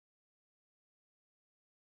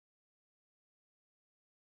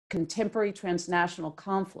contemporary transnational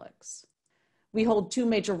conflicts. We hold 2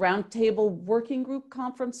 major roundtable working group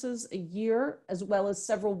conferences a year, as well as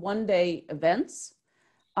several one-day events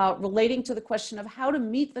relating to the question of how to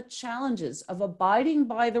meet the challenges of abiding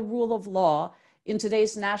by the rule of law in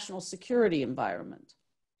today's national security environment.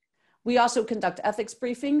 We also conduct ethics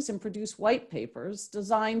briefings and produce white papers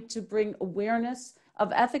designed to bring awareness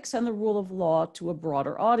of ethics and the rule of law to a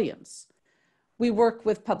broader audience. We work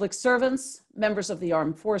with public servants, members of the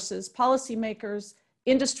armed forces, policymakers,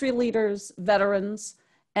 industry leaders, veterans,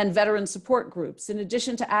 and veteran support groups, in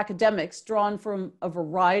addition to academics drawn from a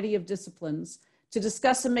variety of disciplines to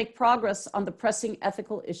discuss and make progress on the pressing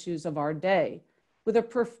ethical issues of our day, with a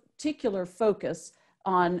particular focus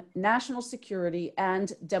on national security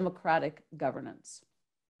and democratic governance.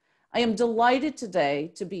 I am delighted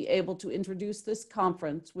today to be able to introduce this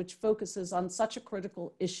conference, which focuses on such a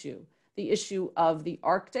critical issue, the issue of the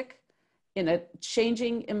Arctic in a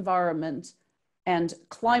changing environment and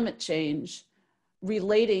climate change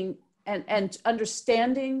relating and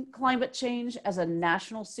understanding climate change as a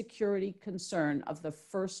national security concern of the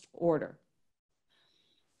first order.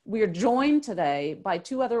 We are joined today by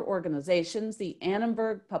 2 other organizations, the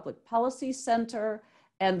Annenberg Public Policy Center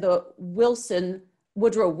and the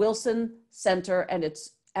Woodrow Wilson Center and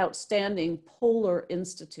its outstanding Polar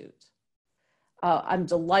Institute. I'm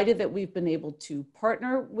delighted that we've been able to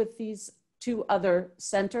partner with these 2 other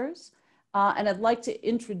centers. And I'd like to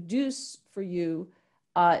introduce for you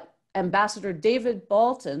Ambassador David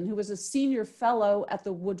Balton, who is a senior fellow at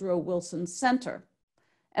the Woodrow Wilson Center.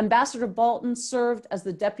 Ambassador Balton served as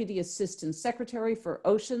the Deputy Assistant Secretary for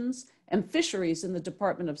Oceans and Fisheries in the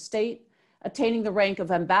Department of State, attaining the rank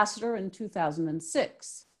of ambassador in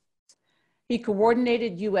 2006. He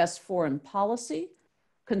coordinated U.S. foreign policy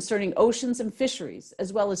concerning oceans and fisheries,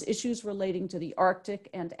 as well as issues relating to the Arctic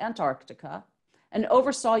and Antarctica, and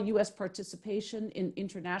oversaw U.S. participation in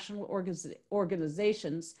international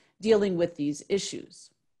organizations dealing with these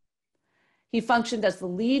issues. He functioned as the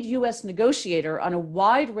lead U.S. negotiator on a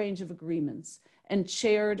wide range of agreements and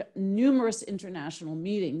chaired numerous international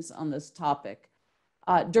meetings on this topic.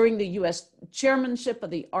 During the U.S. chairmanship of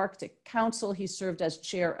the Arctic Council, he served as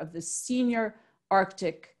chair of the senior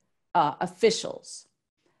Arctic officials,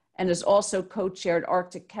 and has also co-chaired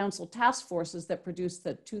Arctic Council task forces that produced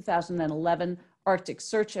the 2011 Arctic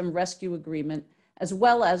Search and Rescue Agreement, as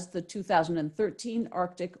well as the 2013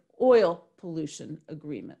 Arctic Oil Pollution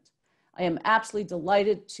Agreement. I am absolutely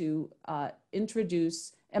delighted to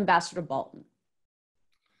introduce Ambassador Balton.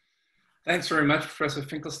 Thanks very much, Professor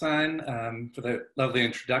Finkelstein, for the lovely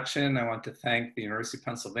introduction. I want to thank the University of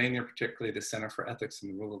Pennsylvania, particularly the Center for Ethics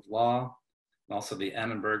and the Rule of Law, and also the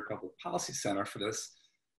Annenberg Public Policy Center for this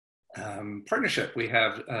partnership we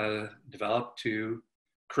have developed to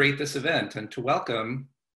create this event and to welcome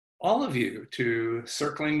all of you to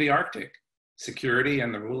Circling the Arctic, Security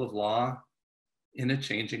and the Rule of Law in a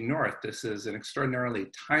Changing North. This is an extraordinarily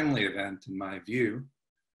timely event in my view.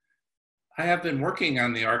 I have been working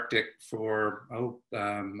on the Arctic for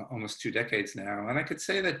almost 2 decades now, and I could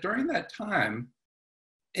say that during that time,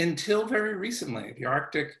 until very recently, the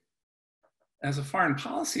Arctic as a foreign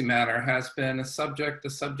policy matter has been the subject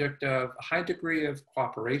of a high degree of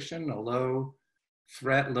cooperation, a low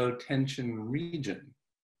threat, low tension region.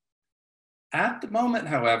 At the moment,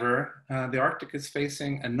 however, the Arctic is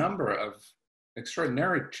facing a number of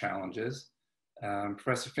extraordinary challenges.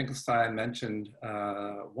 Professor Finkelstein mentioned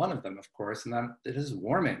one of them, of course, and that it is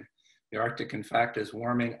warming. The Arctic, in fact, is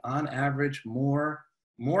warming on average more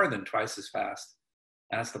than twice as fast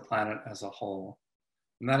as the planet as a whole.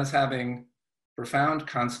 And that is having profound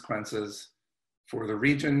consequences for the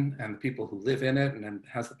region and the people who live in it, and it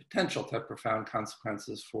has the potential to have profound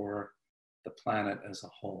consequences for the planet as a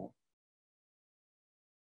whole.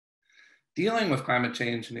 Dealing with climate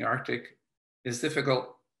change in the Arctic is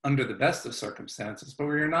difficult under the best of circumstances, but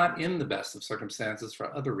we are not in the best of circumstances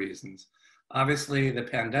for other reasons. Obviously, the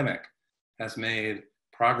pandemic has made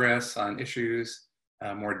progress on issues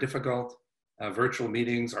more difficult. Virtual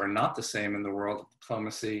meetings are not the same in the world of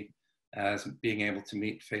diplomacy as being able to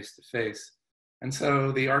meet face-to-face. And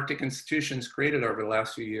so the Arctic institutions created over the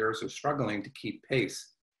last few years are struggling to keep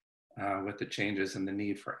pace with the changes and the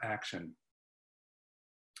need for action.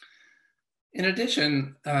 In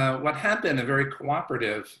addition, what had been a very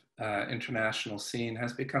cooperative international scene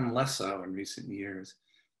has become less so in recent years.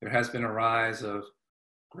 There has been a rise of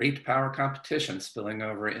great power competition spilling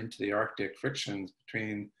over into the Arctic, frictions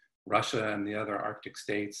between Russia and the other Arctic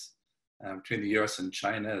states, between the US and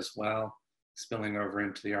China as well, spilling over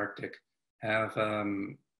into the Arctic, have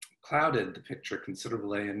clouded the picture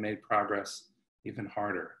considerably and made progress even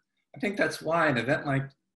harder. I think that's why an event like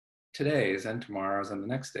today's and tomorrow's and the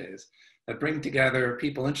next days, that bring together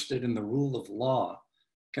people interested in the rule of law,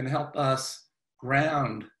 can help us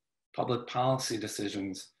ground public policy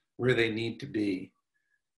decisions where they need to be.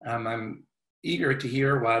 I'm eager to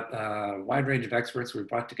hear what a wide range of experts we've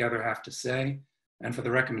brought together have to say, and for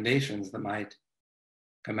the recommendations that might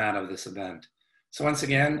come out of this event. So once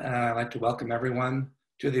again, I'd like to welcome everyone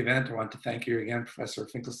to the event. I want to thank you again, Professor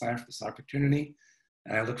Finkelstein, for this opportunity,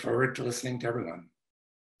 and I look forward to listening to everyone.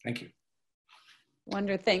 Thank you.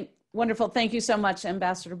 Wonderful. Thank you so much,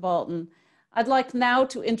 Ambassador Bolton. I'd like now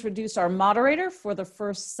to introduce our moderator for the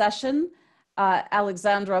first session,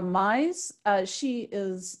 Alexandra Mize. She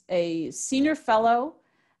is a senior fellow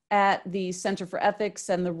at the Center for Ethics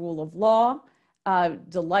and the Rule of Law.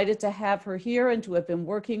 Delighted to have her here and to have been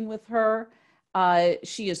working with her.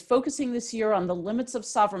 She is focusing this year on the limits of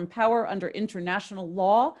sovereign power under international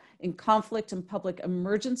law in conflict and public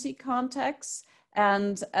emergency contexts,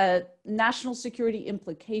 and national security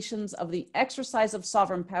implications of the exercise of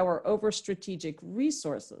sovereign power over strategic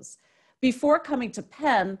resources. Before coming to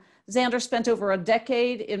Penn, Xander spent over a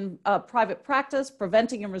decade in private practice,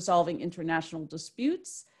 preventing and resolving international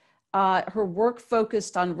disputes. Her work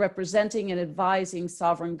focused on representing and advising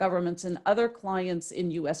sovereign governments and other clients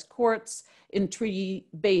in US courts, in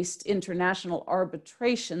treaty-based international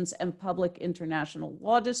arbitrations and public international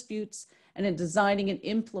law disputes, and in designing and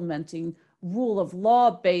implementing rule of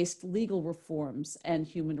law-based legal reforms and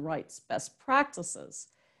human rights best practices.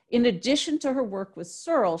 In addition to her work with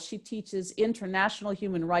Searle, she teaches international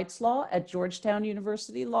human rights law at Georgetown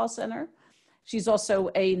University Law Center. She's also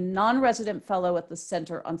a non-resident fellow at the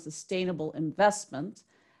Center on Sustainable Investment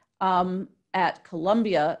at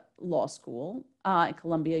Columbia Law School, at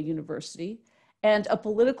Columbia University, and a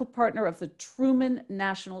political partner of the Truman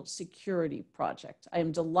National Security Project. I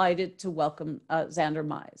am delighted to welcome Xander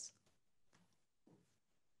Mize.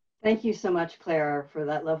 Thank you so much, Claire, for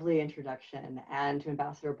that lovely introduction, and to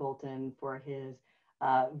Ambassador Bolton for his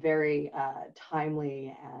very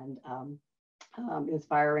timely and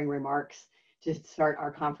inspiring remarks to start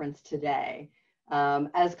our conference today.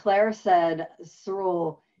 As Claire said,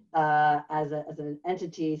 Searle as an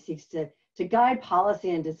entity seeks to guide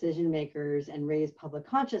policy and decision makers and raise public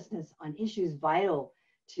consciousness on issues vital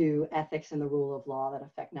to ethics and the rule of law that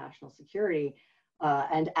affect national security.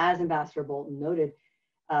 And as Ambassador Bolton noted,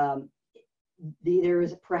 there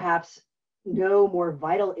is perhaps no more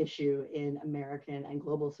vital issue in American and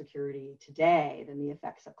global security today than the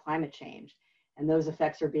effects of climate change. And those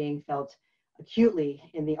effects are being felt acutely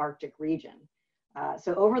in the Arctic region.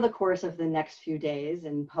 So over the course of the next few days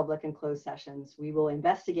in public and closed sessions, we will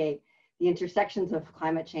investigate the intersections of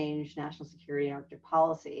climate change, national security, and Arctic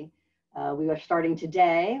policy. We are starting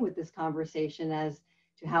today with this conversation as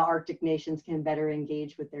to how Arctic nations can better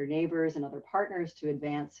engage with their neighbors and other partners to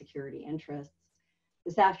advance security interests.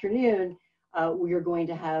 This afternoon, we are going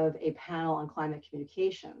to have a panel on climate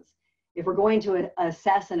communications. If we're going to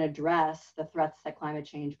assess and address the threats that climate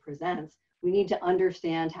change presents, we need to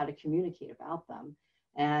understand how to communicate about them.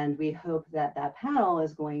 And we hope that that panel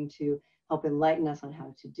is going to help enlighten us on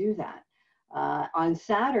how to do that. On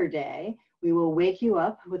Saturday, we will wake you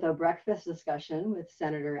up with a breakfast discussion with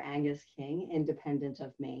Senator Angus King, independent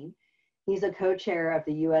of Maine. He's a co-chair of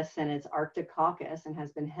the US Senate's Arctic Caucus and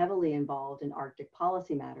has been heavily involved in Arctic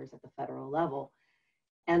policy matters at the federal level.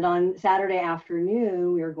 And on Saturday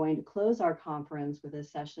afternoon, we are going to close our conference with a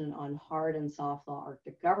session on hard and soft law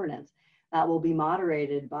Arctic governance that will be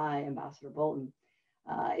moderated by Ambassador Bolton.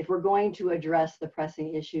 If we're going to address the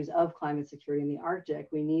pressing issues of climate security in the Arctic,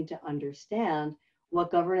 we need to understand what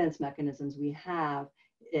governance mechanisms we have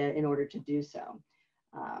in order to do so.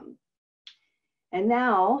 And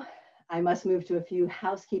now I must move to a few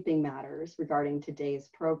housekeeping matters regarding today's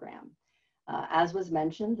program. As was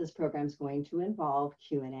mentioned, this program is going to involve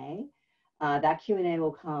Q&A. That Q&A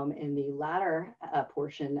will come in the latter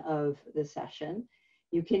portion of the session.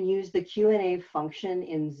 You can use the Q&A function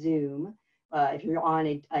in Zoom. If you're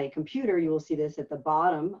on a computer, you will see this at the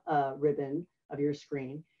bottom ribbon of your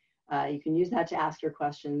screen. You can use that to ask your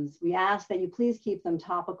questions. We ask that you please keep them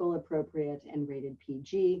topical, appropriate, and rated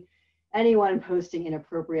PG. Anyone posting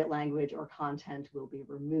inappropriate language or content will be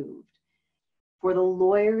removed. For the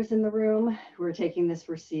lawyers in the room who are taking this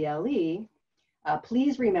for CLE,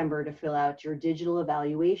 please remember to fill out your digital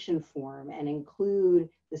evaluation form and include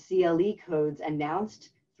the CLE codes announced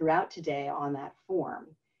throughout today on that form.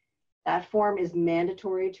 That form is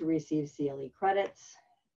mandatory to receive CLE credits.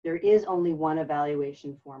 There is only one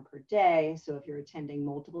evaluation form per day, so if you're attending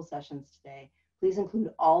multiple sessions today, please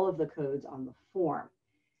include all of the codes on the form.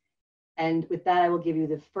 And with that, I will give you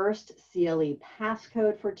the first CLE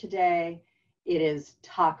passcode for today. It is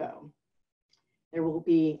TACO. There will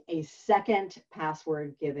be a second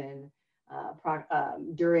password given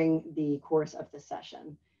during the course of the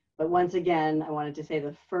session. But once again, I wanted to say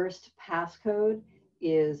the first passcode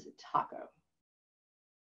is TACO.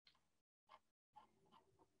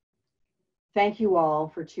 Thank you all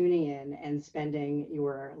for tuning in and spending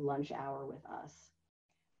your lunch hour with us.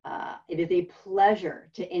 It is a pleasure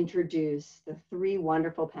to introduce the three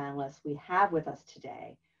wonderful panelists we have with us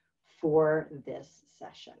today for this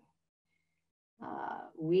session.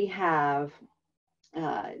 We have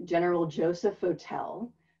General Joseph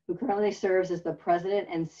Votel, who currently serves as the President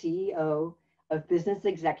and CEO of Business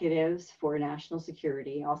Executives for National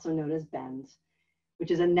Security, also known as BENS,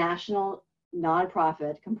 which is a national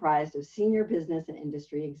nonprofit comprised of senior business and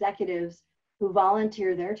industry executives who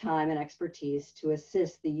volunteer their time and expertise to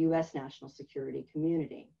assist the U.S. national security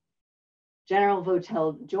community. General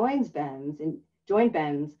Votel joined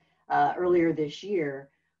BENS earlier this year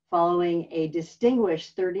following a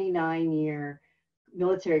distinguished 39-year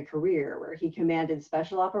military career where he commanded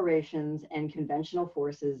special operations and conventional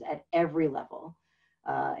forces at every level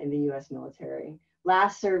in the U.S. military,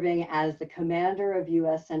 last serving as the commander of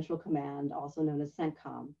U.S. Central Command, also known as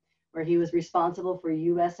CENTCOM, where he was responsible for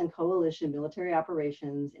U.S. and coalition military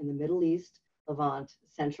operations in the Middle East, Levant,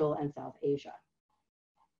 Central and South Asia.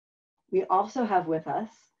 We also have with us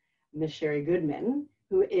Ms. Sherri Goodman,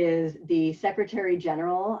 who is the Secretary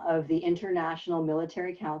General of the International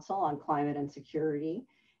Military Council on Climate and Security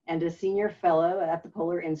and a Senior Fellow at the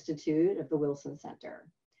Polar Institute of the Wilson Center.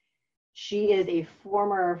 She is a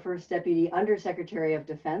former First Deputy Undersecretary of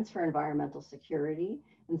Defense for Environmental Security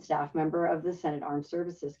and staff member of the Senate Armed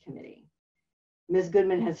Services Committee. Ms.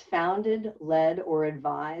 Goodman has founded, led, or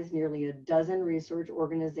advised nearly a dozen research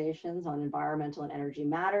organizations on environmental and energy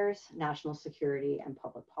matters, national security, and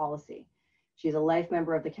public policy. She's a life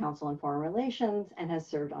member of the Council on Foreign Relations and has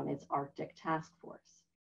served on its Arctic Task Force.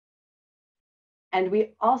 And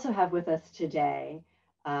we also have with us today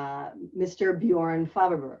Mr. Bjorn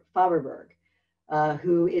Fagerberg,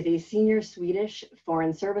 who is a senior Swedish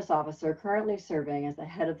Foreign Service officer currently serving as the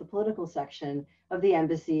head of the political section of the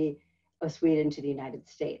Embassy of Sweden to the United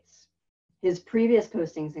States. His previous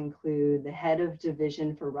postings include the head of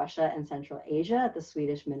division for Russia and Central Asia at the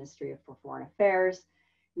Swedish Ministry for Foreign Affairs.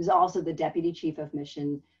 He was also the deputy chief of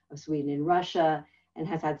mission of Sweden in Russia and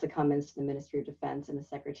has had secondments to the Ministry of Defense and the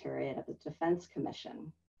Secretariat of the Defense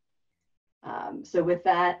Commission. So with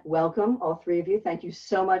that, welcome all three of you. Thank you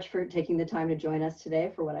so much for taking the time to join us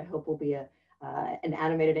today for what I hope will be an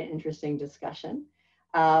animated and interesting discussion.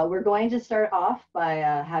 We're going to start off by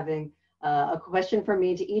having a question from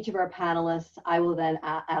me to each of our panelists. I will then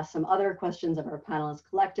ask some other questions of our panelists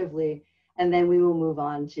collectively, and then we will move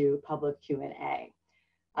on to public Q&A.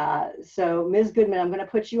 So Ms. Goodman, I'm going to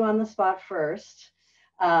put you on the spot first.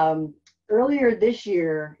 Earlier this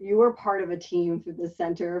year, you were part of a team through the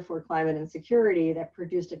Center for Climate and Security that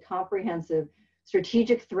produced a comprehensive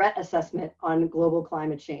strategic threat assessment on global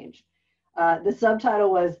climate change. The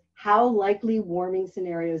subtitle was, How Likely Warming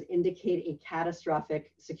Scenarios Indicate a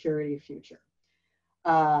Catastrophic Security Future.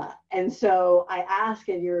 And so I ask,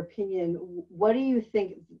 in your opinion, what do you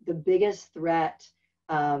think the biggest threat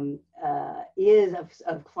is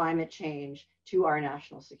of climate change to our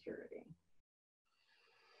national security?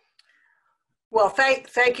 Well,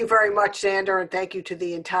 thank you very much, Xander, and thank you to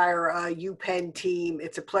the entire UPenn team.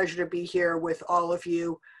 It's a pleasure to be here with all of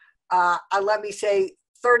you. Let me say,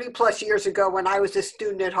 30 plus years ago when I was a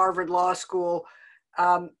student at Harvard Law School,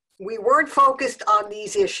 we weren't focused on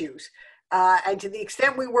these issues. And to the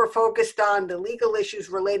extent we were focused on the legal issues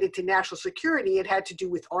related to national security, it had to do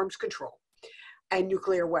with arms control and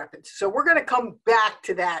nuclear weapons. So we're going to come back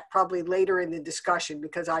to that probably later in the discussion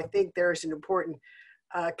because I think there's an important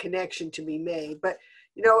connection to be made. But,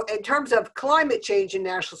 you know, in terms of climate change and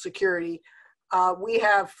national security, we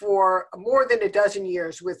have for more than a dozen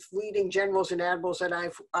years with leading generals and admirals that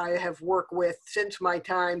I have worked with since my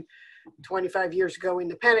time 25 years ago in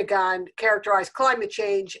the Pentagon, characterized climate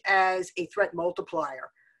change as a threat multiplier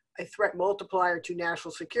to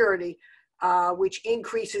national security, which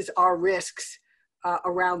increases our risks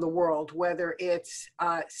around the world, whether it's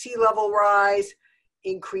sea level rise,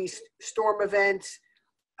 increased storm events,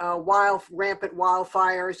 rampant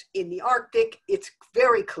wildfires. In the Arctic, it's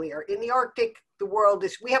very clear. In the Arctic, the world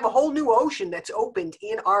is, we have a whole new ocean that's opened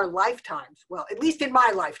in our lifetimes. Well, at least in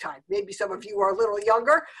my lifetime. Maybe some of you are a little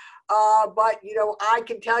younger, but you know, I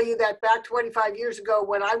can tell you that back 25 years ago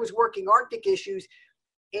when I was working Arctic issues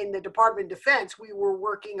in the Department of Defense, we were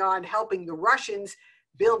working on helping the Russians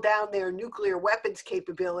build down their nuclear weapons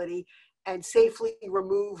capability. and safely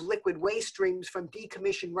remove liquid waste streams from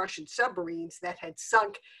decommissioned Russian submarines that had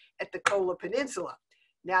sunk at the Kola Peninsula.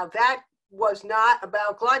 Now that was not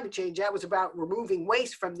about climate change, that was about removing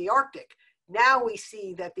waste from the Arctic. Now we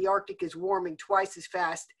see that the Arctic is warming twice as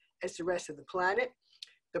fast as the rest of the planet.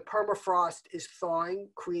 The permafrost is thawing,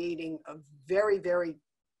 creating a very, very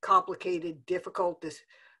complicated, difficult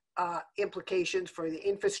implications for the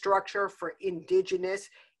infrastructure, for indigenous,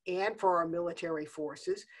 and for our military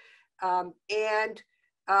forces. And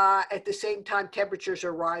at the same time, temperatures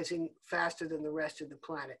are rising faster than the rest of the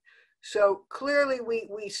planet. So clearly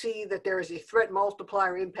we see that there is a threat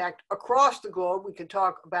multiplier impact across the globe. We can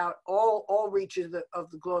talk about all reaches of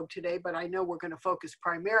the globe today, but I know we're going to focus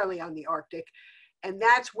primarily on the Arctic. And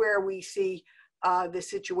that's where we see the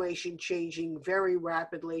situation changing very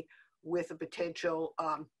rapidly, with a potential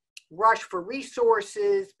rush for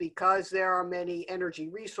resources, because there are many energy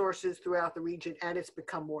resources throughout the region and it's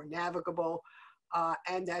become more navigable.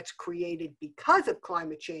 And that's created, because of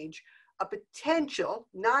climate change, a potential,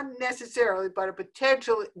 not necessarily, but a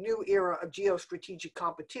potential new era of geostrategic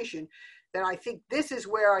competition. That I think this is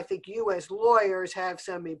where I think you as lawyers have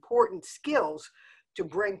some important skills to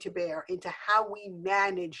bring to bear into how we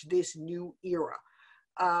manage this new era.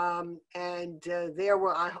 I'm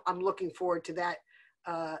looking forward to that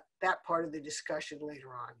part of the discussion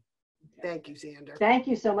later on. Thank you, Xander. Thank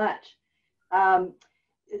you so much.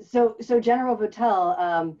 So General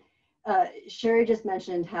Votel, Sherri just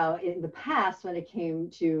mentioned how in the past, when it came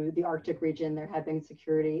to the Arctic region, there had been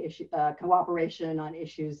security issue, cooperation on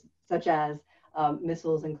issues such as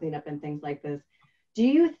missiles and cleanup and things like this. Do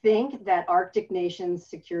you think that Arctic nations'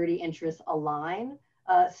 security interests align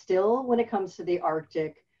still when it comes to the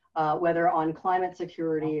Arctic, whether on climate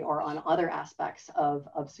security or on other aspects of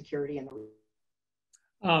security in the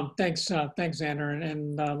region? Thanks, Xander.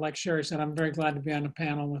 And like Sherri said, I'm very glad to be on a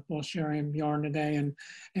panel with both Sherri and Bjorn today,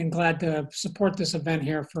 and glad to support this event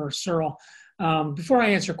here for Searle. Before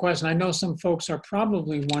I answer your question, I know some folks are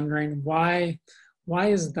probably wondering why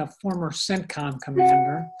is the former CENTCOM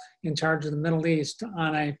commander in charge of the Middle East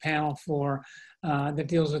on a panel for that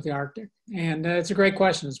deals with the Arctic? And it's a great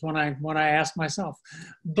question. It's one I ask myself.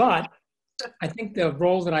 But I think the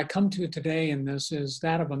role that I come to today in this is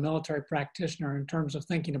that of a military practitioner in terms of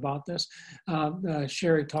thinking about this.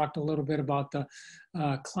 Sherri talked a little bit about the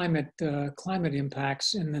climate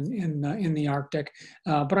impacts in the Arctic,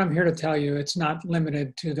 but I'm here to tell you it's not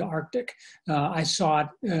limited to the Arctic. I saw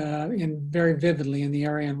it very vividly in the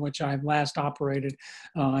area in which I last operated,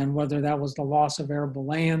 and whether that was the loss of arable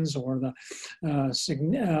lands or the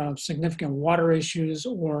significant water issues,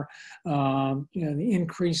 or the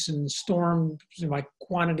increase in storms by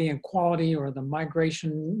quantity and quality, or the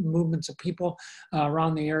migration movements of people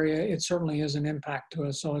around the area. It certainly is an impact to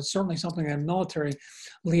us. So it's certainly something that military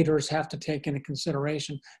leaders have to take into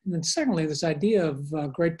consideration. And then secondly, this idea of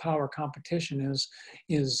great power competition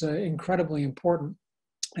is incredibly important.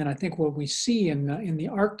 And I think what we see in the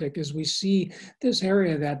Arctic is we see this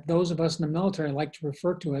area that those of us in the military like to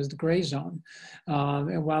refer to as the gray zone.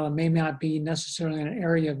 And while it may not be necessarily an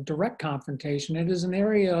area of direct confrontation, it is an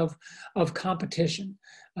area of competition,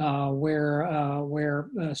 where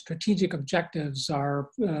strategic objectives are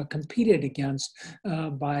competed against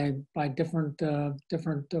by different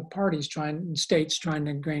parties, states trying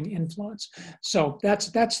to gain influence. So that's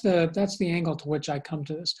the angle to which I come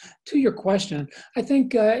to this. To your question, I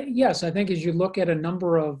think yes, I think as you look at a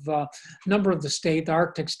number of the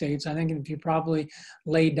Arctic states, I think if you probably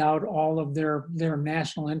laid out all of their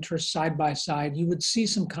national interests side by side, you would see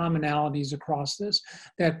some commonalities across this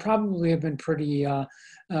that probably have been pretty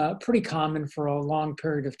common for a long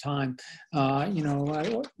period of time.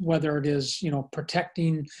 Whether it is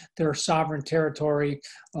protecting their sovereign territory,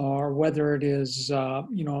 or whether it is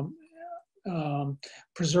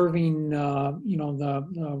preserving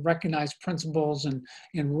the recognized principles and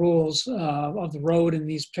rules of the road in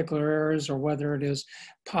these particular areas, or whether it is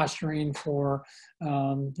posturing for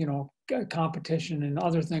competition and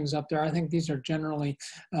other things up there. I think these are generally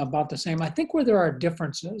about the same. I think where there are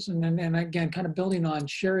differences, and again, kind of building on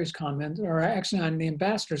Sherri's comments, or actually on the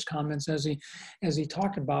ambassador's comments as he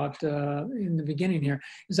talked about in the beginning here,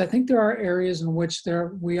 is I think there are areas in which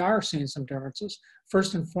we are seeing some differences.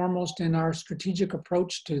 First and foremost, in our strategic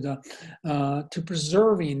approach to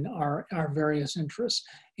preserving our various interests.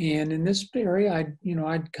 And in this area,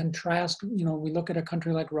 I'd contrast. We look at a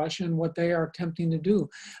country like Russia and what they are attempting to do.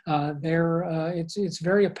 It's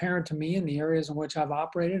very apparent to me in the areas in which I've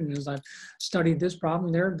operated, and as I've studied this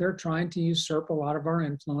problem, they're trying to usurp a lot of our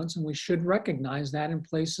influence, and we should recognize that in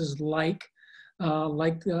places like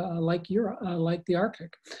like the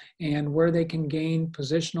Arctic, and where they can gain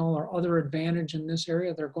positional or other advantage in this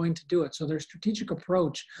area, they're going to do it. So their strategic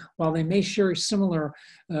approach, while they may share similar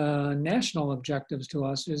national objectives to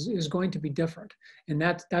us, is going to be different, and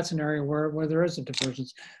that's an area where there is a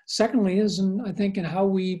divergence. Secondly, I think in how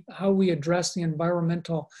we address the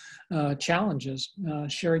environmental challenges.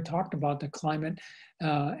 Sherri talked about the climate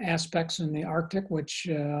aspects in the Arctic, which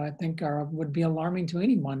I think would be alarming to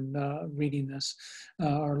anyone reading this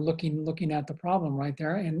or looking at the problem right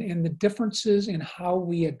there. And the differences in how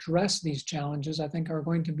we address these challenges, I think, are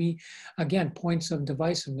going to be, again, points of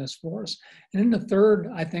divisiveness for us. And then the third,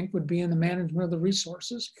 I think, would be in the management of the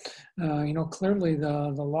resources. Clearly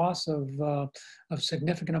the loss of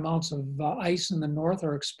significant amounts of ice in the north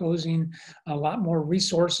are exposing a lot more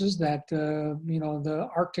resources that the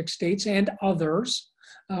Arctic states and others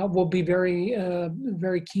will be very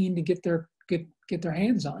very keen to get their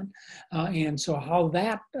hands on, and so how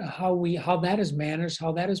that is managed,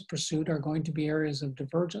 how that is pursued, are going to be areas of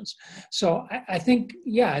divergence. So I think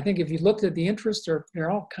if you looked at the interests,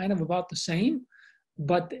 they're all kind of about the same,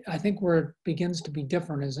 but I think where it begins to be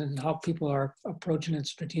different is in how people are approaching it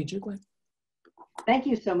strategically. Thank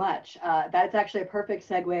you so much. That's actually a perfect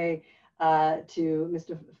segue to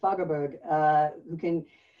Mr. Fagerberg, who can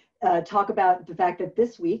talk about the fact that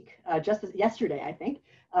this week, just yesterday, I think,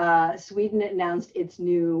 Sweden announced its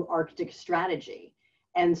new Arctic strategy.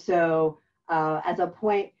 And so as a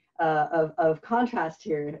point of contrast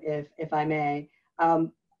here, if I may,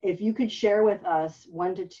 if you could share with us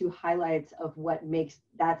 1 to 2 highlights of what makes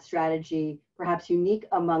that strategy perhaps unique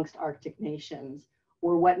amongst Arctic nations,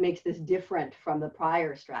 or what makes this different from the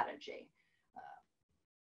prior strategy.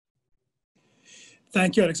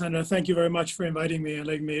 Thank you, Alexandra. Thank you very much for inviting me and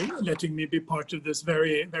letting me be part of this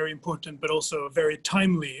very, very important, but also very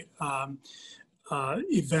timely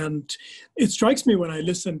event. It strikes me when I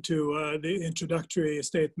listen to the introductory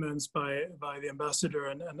statements by the ambassador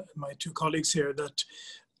and my 2 colleagues here that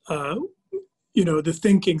the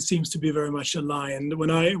thinking seems to be very much aligned. When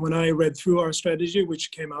I read through our strategy,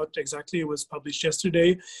 which came out exactly, it was published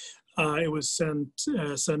yesterday. It was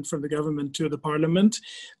sent from the government to the parliament.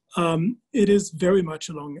 It is very much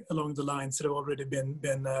along the lines that have already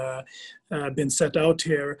been set out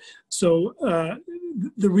here. So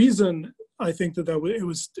the reason I think that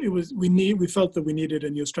we felt that we needed a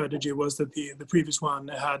new strategy was that the previous one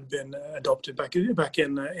had been adopted back in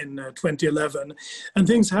 2011, and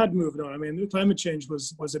things had moved on. I mean, climate change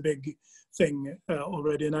was a big thing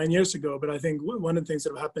already 9 years ago, but I think one of the things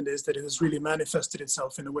that have happened is that it has really manifested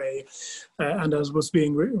itself in a way, and as was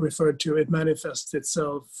being referred to, it manifests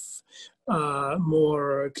itself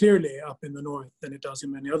more clearly up in the north than it does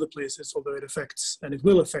in many other places, although it affects and it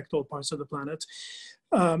will affect all parts of the planet.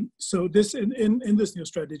 So this in this new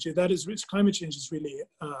strategy, that is, climate change is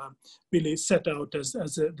really set out as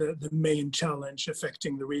the main challenge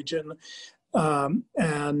affecting the region,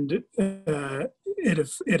 and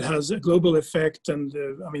it has a global effect. And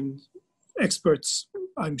I mean, experts,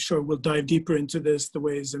 I'm sure, will dive deeper into this, the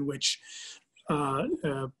ways in which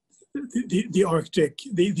the Arctic,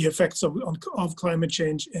 the effects of climate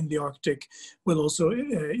change in the Arctic will also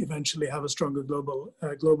eventually have a stronger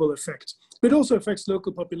global effect. But it also affects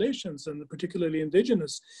local populations, and particularly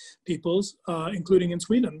indigenous peoples, including in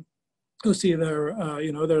Sweden, who see their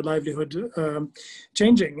livelihood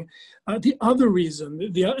changing. The other reason,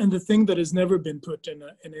 and the thing that has never been put in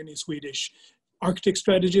any Swedish Arctic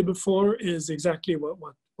strategy before, is exactly what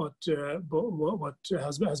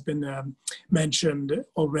has been mentioned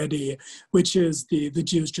already, which is the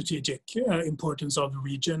geostrategic importance of the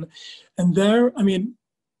region. And there, I mean,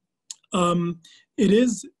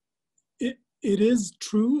 it is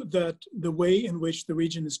true that the way in which the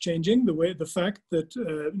region is changing, the fact that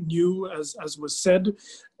as was said,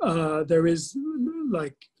 there is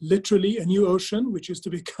like literally a new ocean, which used to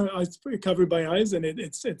be covered by ice, and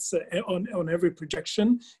it's on every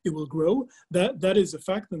projection it will grow. That is a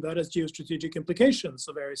fact, and that has geostrategic implications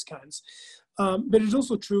of various kinds. But it's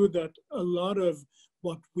also true that a lot of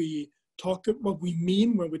what we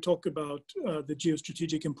mean when we talk about the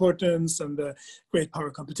geostrategic importance and the great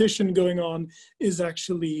power competition going on is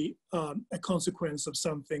actually a consequence of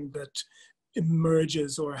something that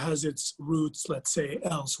emerges or has its roots, let's say,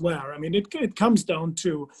 elsewhere. I mean, it comes down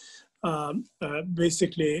to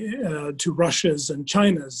basically to Russia's and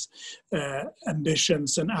China's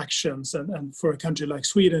ambitions and actions, and for a country like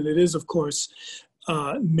Sweden, it is, of course,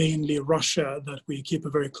 mainly Russia that we keep a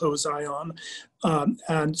very close eye on.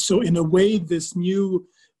 And so in a way, this new,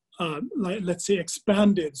 let's say,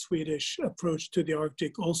 expanded Swedish approach to the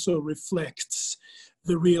Arctic also reflects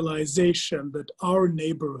the realization that our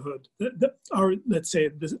neighborhood,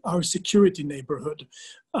 our security neighborhood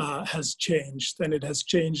has changed, and it has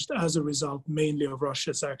changed as a result mainly of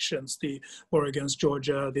Russia's actions, the war against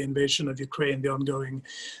Georgia, the invasion of Ukraine, the ongoing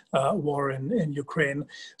war in Ukraine.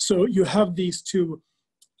 So you have these two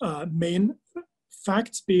main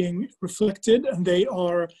facts being reflected, and they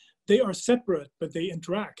are separate, but they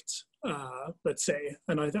interact. Let's say,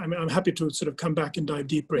 and I'm happy to sort of come back and dive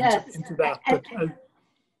deeper into that. But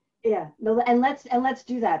yeah, no, and let's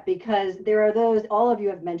do that, because there are those, all of you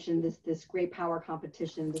have mentioned this great power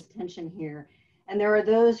competition, this tension here, and there are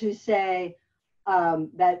those who say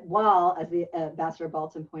that while, as the Ambassador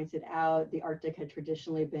Bolton pointed out, the Arctic had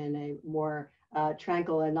traditionally been a more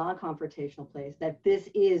tranquil and non-confrontational place, that this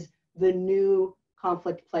is the new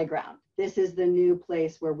conflict playground. This is the new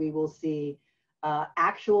place where we will see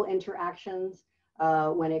actual interactions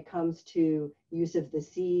when it comes to use of the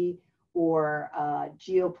sea, or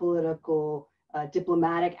geopolitical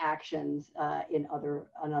diplomatic actions in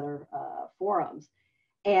other forums.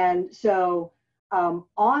 And so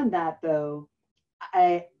on that, though,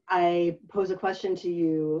 I pose a question to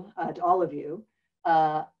you, to all of you,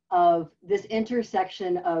 of this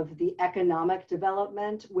intersection of the economic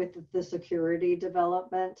development with the security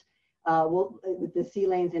development, with the sea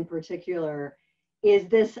lanes in particular. Is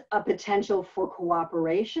this a potential for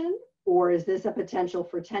cooperation, or is this a potential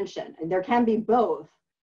for tension? And there can be both,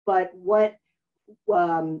 but what,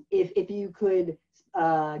 if you could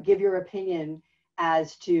give your opinion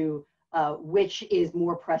as to which is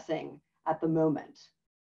more pressing at the moment.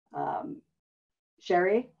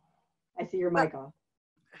 Sherri, I see your mic off.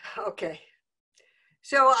 Okay.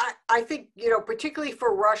 So I think, particularly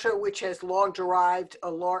for Russia, which has long derived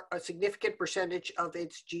a significant percentage of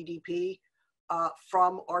its GDP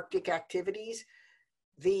from Arctic activities,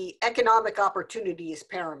 the economic opportunity is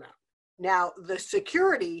paramount. Now, the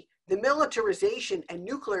security, the militarization and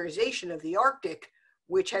nuclearization of the Arctic,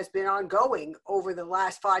 which has been ongoing over the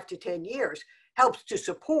last 5 to 10 years, helps to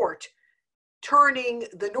support turning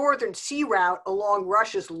the northern sea route along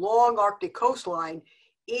Russia's long Arctic coastline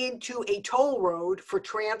into a toll road for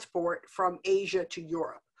transport from Asia to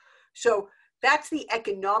Europe. So that's the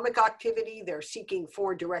economic activity. They're seeking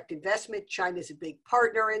foreign direct investment. China's a big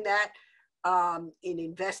partner in that, in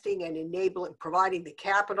investing and enabling, providing the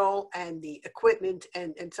capital and the equipment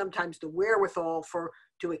and sometimes the wherewithal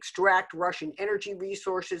to extract Russian energy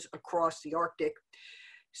resources across the Arctic.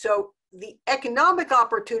 So the economic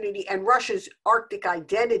opportunity and Russia's Arctic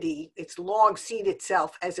identity, it's long seen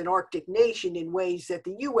itself as an Arctic nation in ways that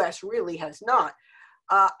the US really has not,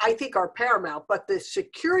 I think are paramount, but the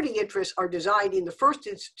security interests are designed in the first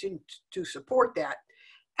instance to support that.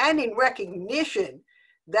 And in recognition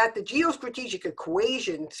that the geostrategic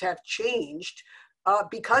equations have changed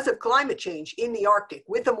because of climate change in the Arctic,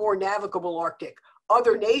 with a more navigable Arctic.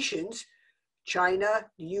 Other nations, China,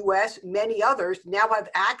 the US, many others now have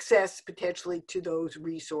access potentially to those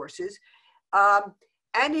resources.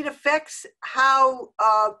 And it affects how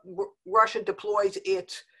Russia deploys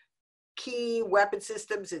its key weapon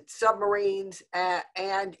systems, its submarines,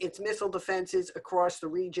 and its missile defenses across the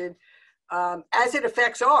region, as it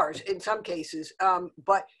affects ours in some cases.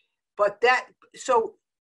 So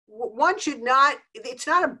one should not, it's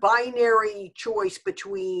not a binary choice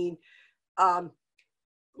between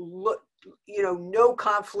no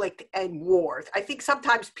conflict and war. I think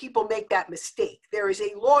sometimes people make that mistake. There is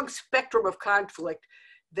a long spectrum of conflict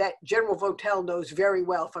that General Votel knows very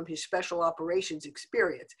well from his special operations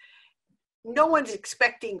experience. No one's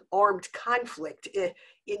expecting armed conflict in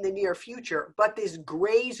the near future, but this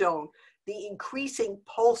gray zone, the increasing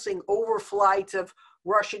pulsing overflights of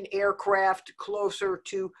Russian aircraft closer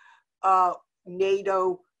to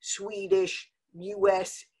NATO, Swedish,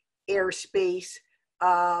 US airspace,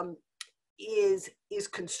 is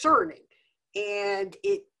concerning, and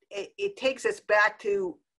it takes us back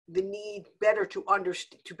to the need better to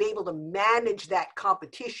understand, to be able to manage that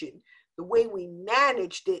competition the way we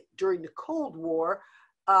managed it during the Cold War,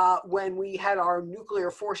 when we had our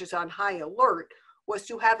nuclear forces on high alert, was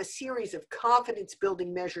to have a series of confidence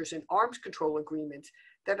building measures and arms control agreements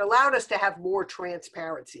that allowed us to have more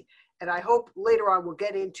transparency. And I hope later on we'll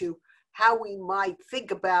get into how we might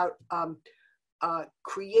think about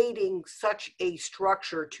creating such a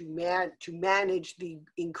structure to manage the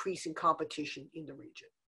increasing competition in the region.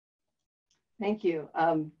 Thank you.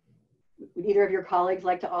 Would either of your colleagues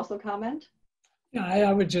like to also comment? Yeah,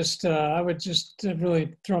 I would just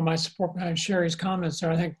really throw my support behind Sherri's comments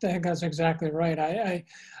there. I think that's exactly right.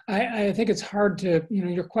 I think it's hard to,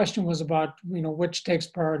 your question was about, which takes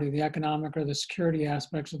priority, the economic or the security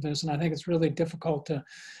aspects of this, and I think it's really difficult to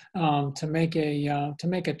make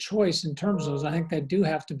a choice in terms of those. I think they do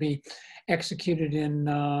have to be executed in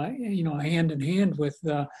hand in hand with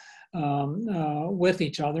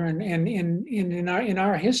each other, and in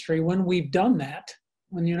our history, when we've done that.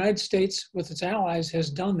 When the United States, with its allies, has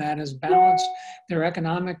done that, has balanced their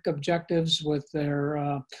economic objectives with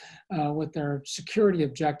their security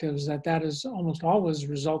objectives, that has almost always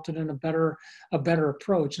resulted in a better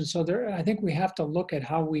approach. And so I think we have to look at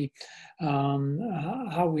how we do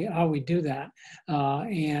that.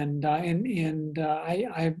 I'm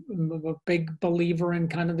a big believer in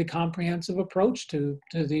kind of the comprehensive approach to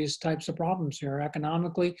these types of problems here,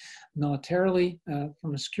 economically, militarily,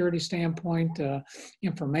 from a security standpoint.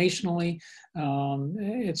 Informationally,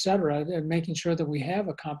 et cetera, and making sure that we have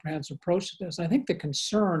a comprehensive approach to this. I think the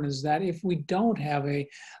concern is that if we don't have a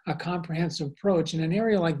comprehensive approach in an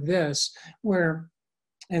area like this, where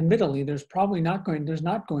admittedly, the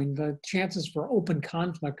chances for open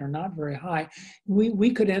conflict are not very high.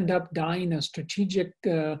 We could end up dying a strategic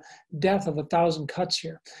death of 1,000 cuts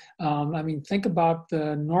here. I mean, think about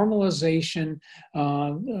the normalization,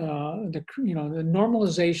 the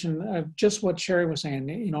normalization of just what Sherri was saying.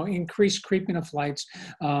 Increased creeping of flights,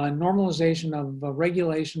 normalization of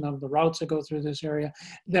regulation of the routes that go through this area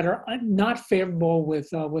that are not favorable with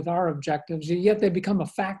our objectives. Yet they become a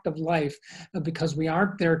fact of life because we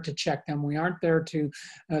aren't there to check them. We aren't there to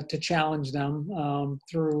challenge them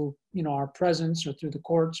through our presence or through the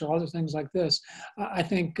courts or other things like this. I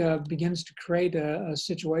think begins to create a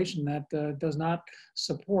situation that does not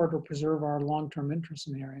support or preserve our long-term interests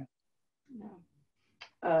in the area.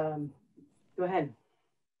 Go ahead.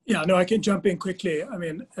 Yeah, no, I can jump in quickly. I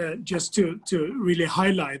mean, just to really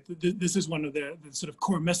highlight, this is one of the sort of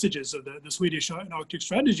core messages of the Swedish Arctic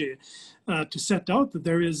strategy, to set out that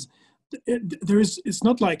it's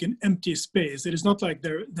not like an empty space. It is not like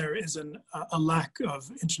there is a lack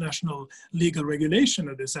of international legal regulation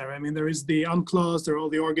of this area. I mean, there is the UNCLOS, there are all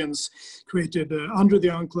the organs created under the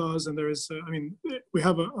UNCLOS, and there is, we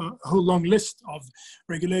have a whole long list of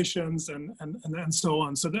regulations and so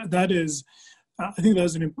on. So that is, I think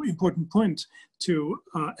that's an important point to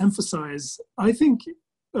emphasize. I think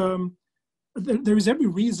there is every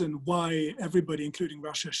reason why everybody, including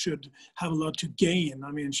Russia, should have a lot to gain.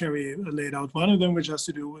 I mean, Sherri laid out one of them, which has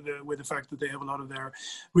to do with the fact that they have a lot of their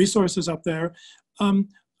resources up there. I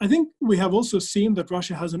think we have also seen that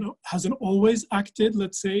Russia hasn't always acted,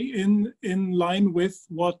 let's say, in line with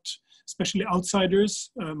what especially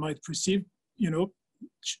outsiders might perceive,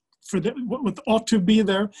 for what ought to be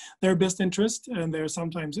their best interest, and they're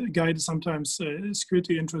sometimes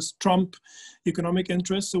security interests trump economic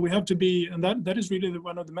interests. So we have to be, and that is really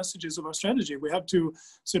one of the messages of our strategy. We have to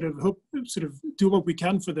sort of do what we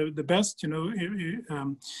can for the best,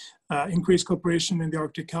 increase cooperation in the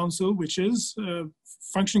Arctic Council, which is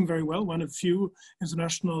functioning very well. One of few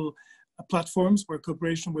international platforms where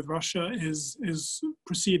cooperation with Russia is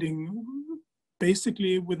proceeding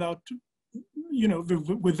basically without,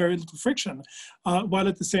 with very little friction, while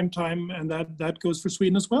at the same time, and that goes for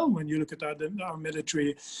Sweden as well. When you look at our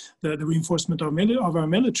military, the reinforcement of our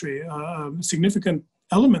military, significant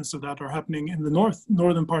elements of that are happening in the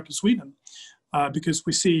northern part of Sweden, because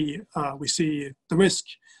we see the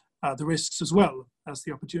risks as well as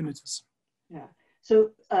the opportunities. Yeah.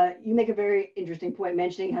 So you make a very interesting point,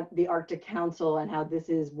 mentioning how the Arctic Council and how this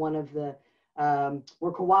is one of the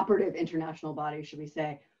more cooperative international bodies, should we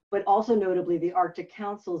say. But also notably, the Arctic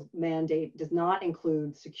Council's mandate does not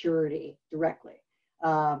include security directly.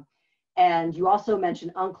 And you also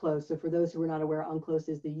mentioned UNCLOS. So for those who are not aware, UNCLOS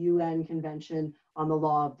is the UN Convention on the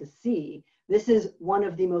Law of the Sea. This is one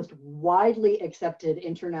of the most widely accepted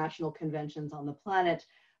international conventions on the planet.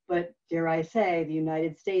 But dare I say, the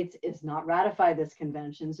United States is not ratified this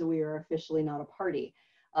convention, so we are officially not a party.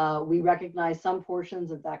 We recognize some portions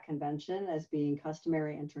of that convention as being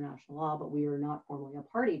customary international law, but we are not formally a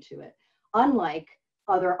party to it, unlike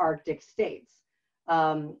other Arctic states.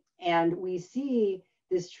 And we see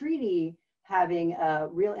this treaty having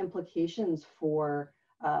real implications for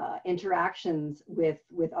interactions with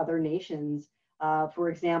other nations. For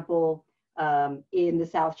example, in the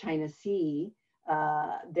South China Sea,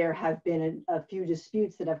 there have been a few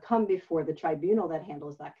disputes that have come before the tribunal that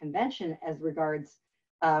handles that convention as regards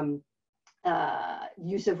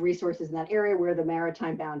use of resources in that area where the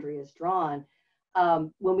maritime boundary is drawn.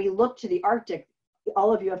 When we look to the Arctic,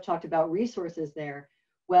 all of you have talked about resources there.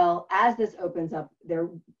 Well, as this opens up, there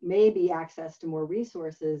may be access to more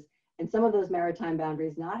resources, and some of those maritime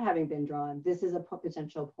boundaries not having been drawn, this is a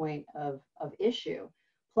potential point of issue.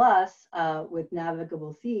 Plus, with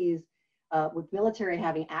navigable seas, with military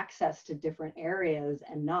having access to different areas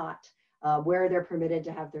and not, where they're permitted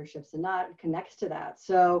to have their ships and not, connects to that.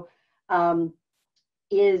 So I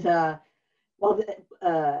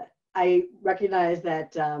recognize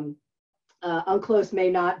that UNCLOS may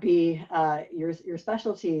not be your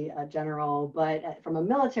specialty, General, but from a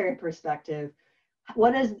military perspective,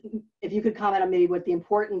 what is, if you could comment on maybe what the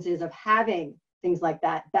importance is of having things like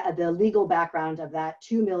that, the legal background of that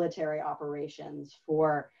to military operations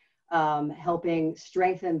for helping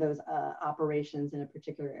strengthen those operations in a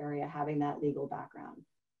particular area, having that legal background?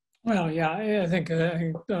 Well, yeah, I think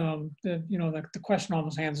that, you know, the question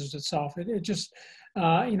almost answers itself. It just,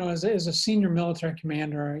 you know, as a senior military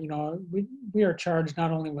commander, you know, we are charged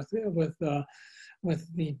not only with the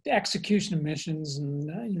execution of missions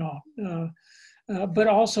and, you know, but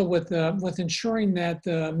also with ensuring that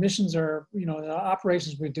the missions are, you know, the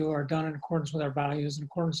operations we do are done in accordance with our values, in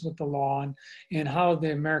accordance with the law, and how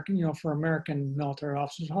the American, you know, for American military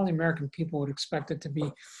officers, how the American people would expect it to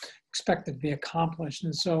be accomplished.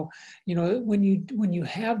 And so, you know, when you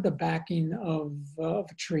have the backing of a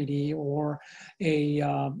treaty or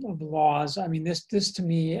of laws, I mean, this to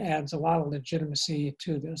me adds a lot of legitimacy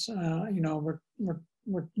to this. You know,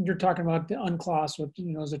 you're talking about the UNCLOS, which,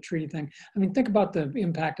 you know, is a treaty thing. I mean, think about the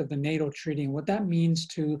impact of the NATO treaty and what that means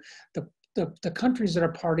to the countries that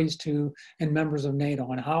are parties to and members of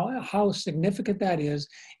NATO, and how significant that is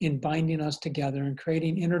in binding us together and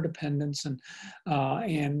creating interdependence and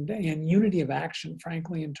unity of action,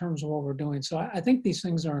 frankly, in terms of what we're doing. So I think these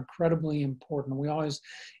things are incredibly important. We always,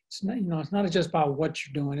 it's not, you know, it's not just about what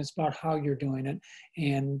you're doing, it's about how you're doing it.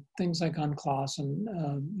 And things like UNCLOS and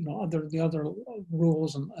you know, the other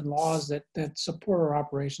rules and laws that support our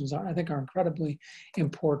operations I think are incredibly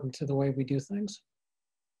important to the way we do things.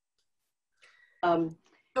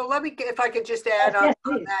 So let me, if I could just add on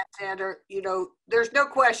that, Sander, you know, there's no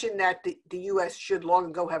question that the U.S. should long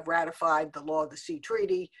ago have ratified the Law of the Sea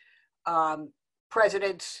Treaty.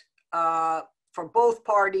 Presidents from both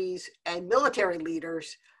parties and military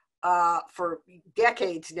leaders for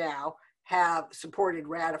decades now have supported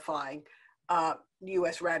ratifying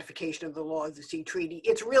U.S. ratification of the Law of the Sea Treaty.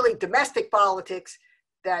 It's really domestic politics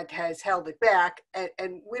that has held it back,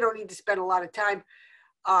 and we don't need to spend a lot of time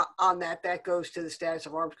on that. That goes to the status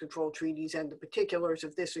of arms control treaties and the particulars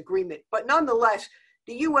of this agreement. But nonetheless,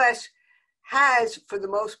 the U.S. has, for the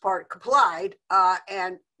most part, complied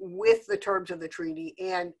and with the terms of the treaty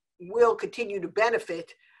and will continue to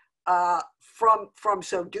benefit from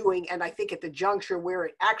so doing. And I think at the juncture where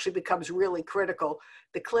it actually becomes really critical,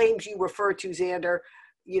 the claims you refer to, Xander,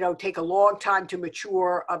 you know, take a long time to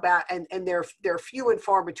mature about, and they're few and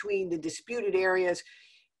far between. The disputed areas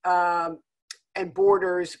and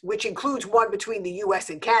borders, which includes one between the U.S.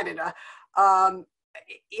 and Canada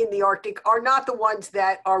in the Arctic, are not the ones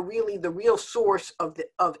that are really the real source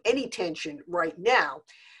of any tension right now.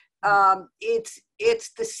 It's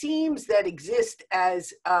the seams that exist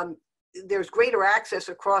as there's greater access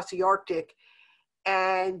across the Arctic,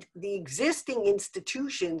 and the existing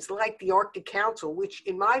institutions like the Arctic Council, which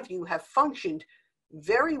in my view have functioned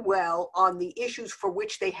very well on the issues for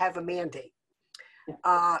which they have a mandate.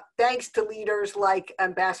 Thanks to leaders like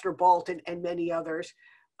Ambassador Bolton and many others,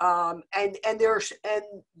 and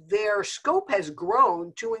their scope has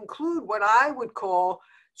grown to include what I would call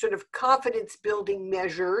sort of confidence building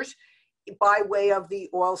measures by way of the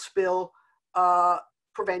oil spill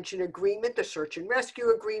prevention agreement, the search and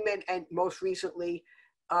rescue agreement, and most recently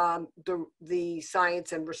the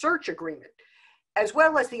science and research agreement, as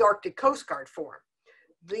well as the Arctic Coast Guard Forum.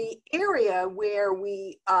 The area where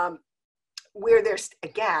where there's a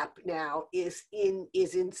gap now is in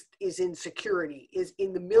security, is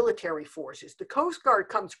in the military forces. The Coast Guard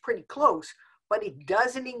comes pretty close, but it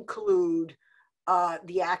doesn't include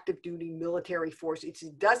the active duty military force. It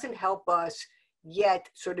doesn't help us yet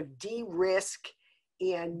sort of de-risk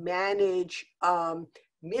and manage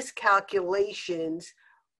miscalculations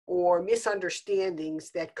or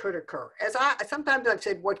misunderstandings that could occur. As sometimes I've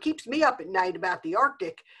said, what keeps me up at night about the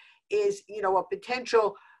Arctic is, you know, a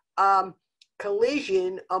potential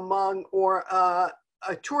collision among, or a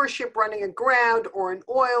tourist ship running aground, or an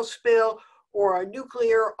oil spill, or a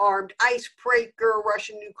nuclear armed icebreaker,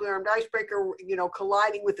 Russian nuclear armed icebreaker, you know,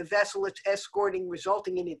 colliding with the vessel it's escorting,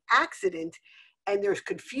 resulting in an accident, and there's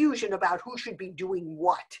confusion about who should be doing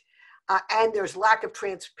what. And there's lack of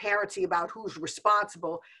transparency about who's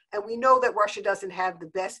responsible. And we know that Russia doesn't have the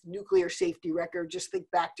best nuclear safety record. Just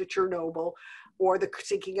think back to Chernobyl, or the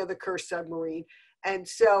sinking of the Kursk submarine. And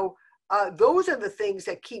so those are the things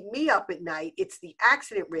that keep me up at night. It's the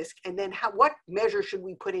accident risk, and then what measures should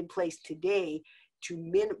we put in place today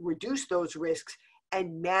to reduce those risks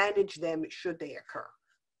and manage them should they occur?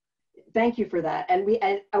 Thank you for that. And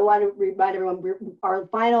I want to remind everyone, our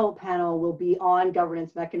final panel will be on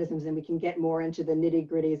governance mechanisms, and we can get more into the nitty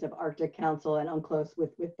gritties of Arctic Council and UNCLOS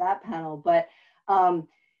with that panel.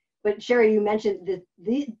 But Sherri, you mentioned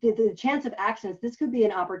the chance of accidents. This could be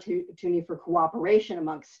an opportunity for cooperation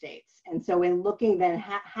amongst states. And so in looking then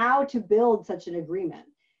how to build such an agreement,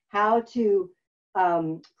 how to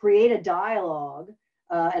create a dialogue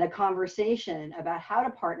and a conversation about how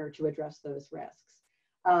to partner to address those risks.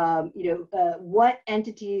 What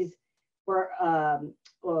entities or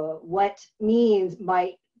what means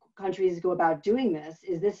might countries go about doing this?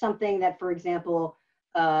 Is this something that, for example,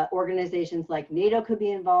 organizations like NATO could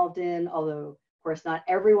be involved in, although of course not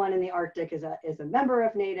everyone in the Arctic is a member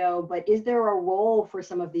of NATO, but is there a role for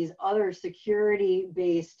some of these other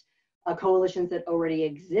security-based coalitions that already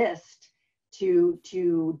exist to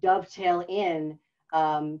dovetail in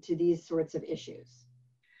to these sorts of issues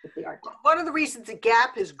with the Arctic? One of the reasons the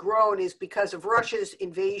gap has grown is because of Russia's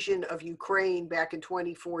invasion of Ukraine back in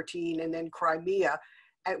 2014 and then Crimea,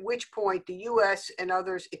 at which point the US and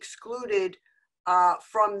others excluded Russia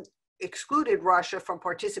from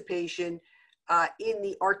participation in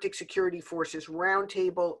the Arctic Security Forces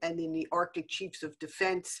Roundtable and in the Arctic Chiefs of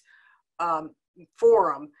Defense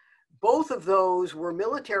Forum. Both of those were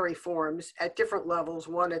military forums at different levels,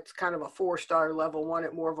 one at kind of a 4-star level, one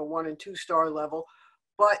at more of a 1- and 2-star level,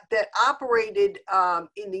 but that operated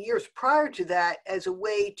in the years prior to that as a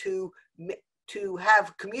way to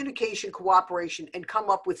have communication, cooperation, and come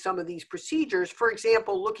up with some of these procedures. For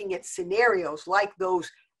example, looking at scenarios like those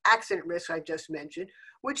accident risks I just mentioned,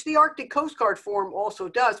 which the Arctic Coast Guard Forum also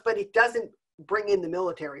does, but it doesn't bring in the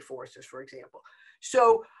military forces, for example.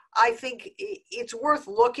 So I think it's worth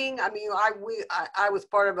looking. I mean, I was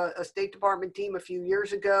part of a State Department team a few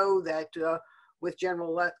years ago that with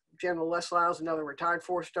General Lesliles, another retired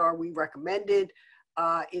 4-star, we recommended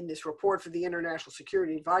in this report for the International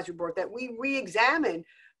Security Advisory Board that we re-examine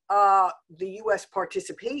the U.S.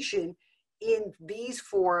 participation in these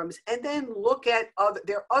forums and then look at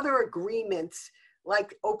other agreements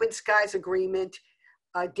like Open Skies Agreement,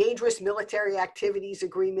 Dangerous Military Activities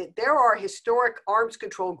Agreement. There are historic arms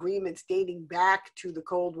control agreements dating back to the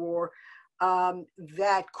Cold War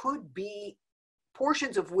that could be,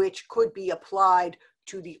 portions of which could be applied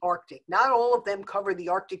to the Arctic. Not all of them cover the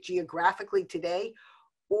Arctic geographically today,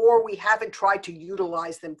 or we haven't tried to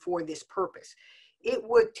utilize them for this purpose. It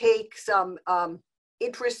would take some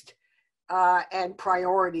interest and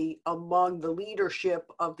priority among the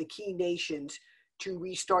leadership of the key nations to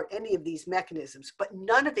restart any of these mechanisms, but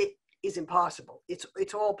none of it is impossible.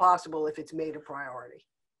 It's all possible if it's made a priority.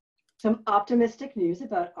 Some optimistic news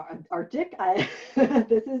about Arctic.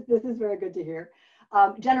 This is very good to hear.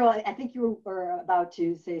 General, I think you were about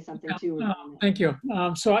to say something too. Thank you.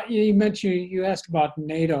 So you mentioned, you asked about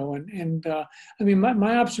NATO, and I mean,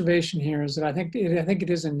 my observation here is that I think it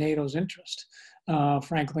is in NATO's interest,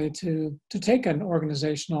 frankly, to take an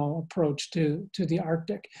organizational approach to the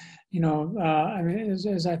Arctic. You know, I mean,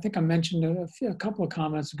 as I think I mentioned a couple of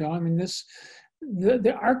comments ago, I mean,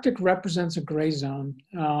 the Arctic represents a gray zone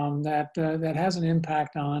that has an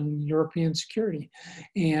impact on European security,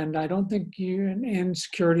 and I don't think in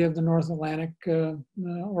security of the North Atlantic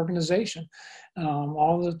organization,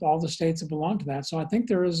 all the states that belong to that. So I think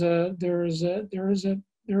there is an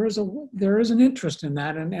interest in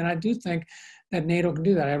that, and I do think that NATO can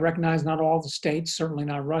do that. I recognize not all the states, certainly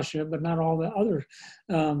not Russia, but not all the other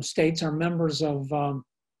states are members of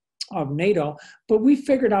NATO, but we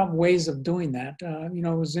figured out ways of doing that. You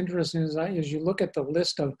know, it was interesting as you look at the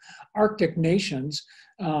list of Arctic nations,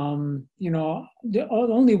 you know,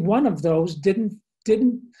 only one of those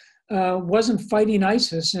wasn't fighting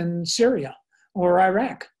ISIS in Syria or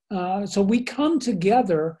Iraq. So we come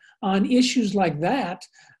together on issues like that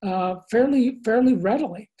fairly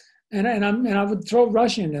readily. And I would throw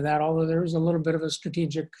Russia into that, although there was a little bit of a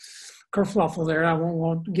strategic kerfluffle there. I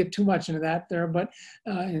won't get too much into that there, but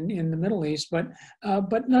in the Middle East, but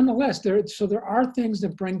nonetheless, there are things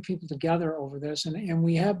that bring people together over this, and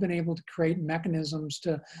we have been able to create mechanisms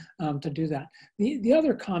to do that. The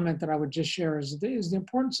other comment that I would just share is the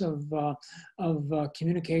importance of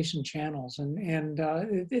communication channels, and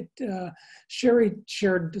Sherri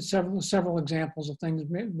shared several examples of things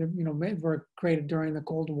were created during the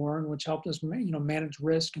Cold War, and which helped us manage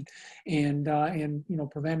risk and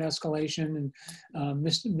prevent escalation miscalculation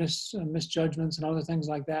and misjudgments and other things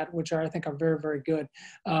like that, which I think are very, very good.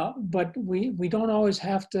 But we don't always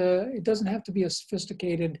have to, it doesn't have to be a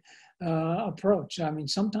sophisticated approach. I mean,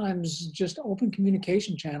 sometimes just open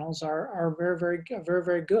communication channels are very,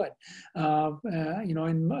 very good. You know,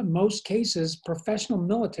 in most cases, professional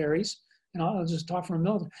militaries, and I'll just talk from a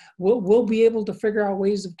military, we'll be able to figure out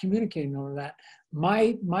ways of communicating over that.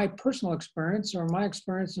 My personal experience, or my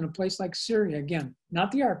experience in a place like Syria, again,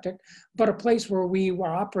 not the Arctic, but a place where we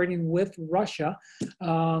were operating with Russia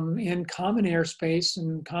in common airspace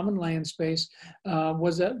and common land space,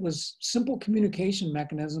 was simple communication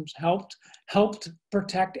mechanisms helped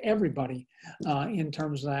protect everybody in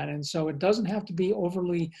terms of that. And so it doesn't have to be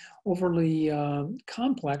overly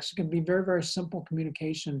complex. It can be very, very simple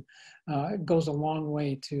communication. It goes a long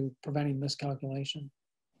way to preventing miscalculation.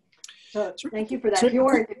 So thank you for that.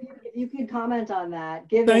 Bjorn, if you could comment on that,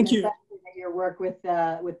 given your work with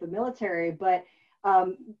the military, but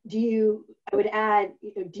I would add,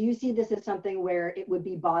 do you see this as something where it would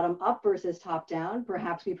be bottom up versus top down?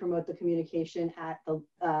 Perhaps we promote the communication at the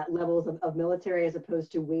levels of military as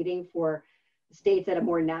opposed to waiting for states at a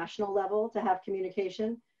more national level to have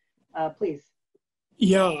communication? Please.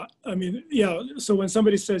 Yeah, I mean, yeah. So when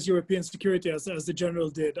somebody says European security, as the general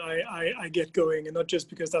did, I get going, and not just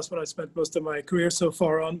because that's what I spent most of my career so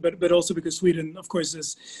far on, but also because Sweden, of course,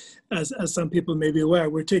 is, as some people may be aware,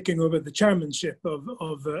 we're taking over the chairmanship of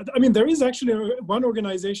I mean, there is actually one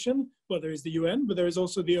organization. Well, there is the UN, but there is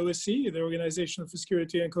also the OSCE, the Organization for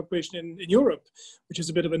Security and Cooperation in Europe, which is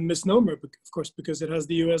a bit of a misnomer, of course, because it has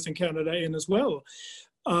the US and Canada in as well,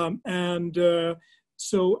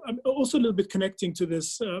 So I'm also a little bit connecting to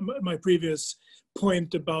this, my previous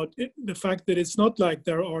point about the fact that it's not like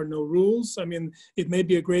there are no rules. I mean, it may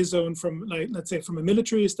be a gray zone from, like, let's say, from a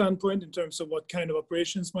military standpoint in terms of what kind of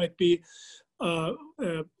operations might be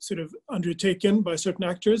sort of undertaken by certain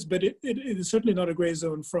actors, but it is certainly not a gray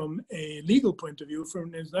zone from a legal point of view, from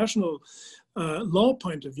an international law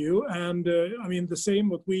point of view. And I mean, the same,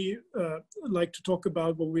 what we like to talk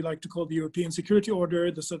about, what we like to call the European Security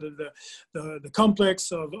Order, the sort of the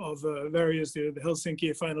complex of various, the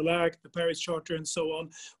Helsinki Final Act, the Paris Charter, and so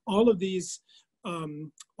on. All of these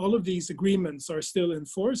agreements are still in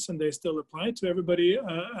force, and they still apply to everybody,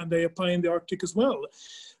 and they apply in the Arctic as well.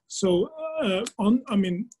 So, I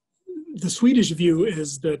mean, the Swedish view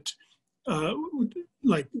is that,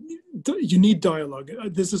 you need dialogue.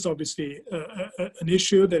 This is obviously an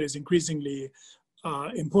issue that is increasingly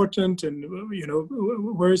important, and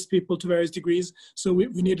worries people to various degrees. So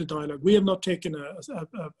we need a dialogue. We have not taken a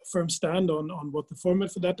firm stand on what the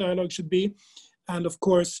format for that dialogue should be, and of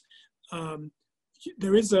course,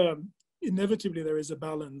 inevitably there is a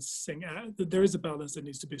balancing. There is a balance that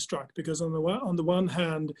needs to be struck, because on the one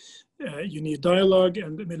hand, you need dialogue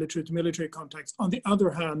and military-to-military contacts. On the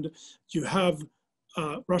other hand, you have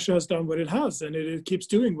Russia has done what it has, and it keeps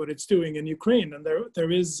doing what it's doing in Ukraine, and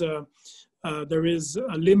there is a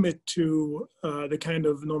limit to the kind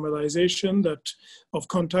of normalization of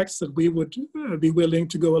contacts that we would be willing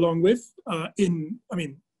to go along with.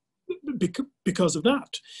 Because of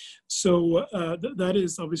that. So that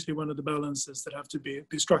is obviously one of the balances that have to be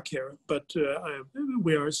struck here. But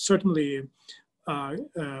we are certainly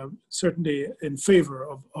in favor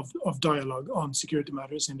of dialogue on security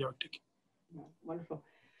matters in the Arctic. Yeah, wonderful.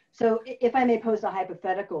 So if I may pose a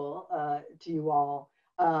hypothetical to you all,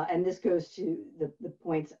 and this goes to the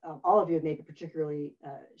points all of you have made, particularly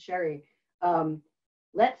Sherri.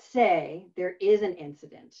 Let's say there is an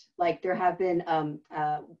incident, like there have been,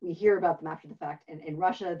 we hear about them after the fact, and in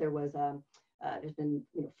Russia there was, there's been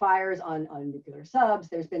fires on nuclear subs,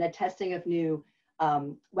 there's been a testing of new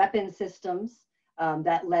weapon systems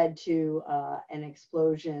that led to an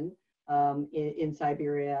explosion in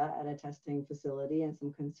Siberia at a testing facility, and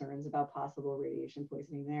some concerns about possible radiation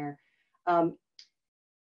poisoning there.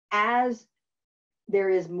 As there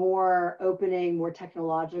is more opening, more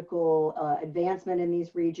technological advancement in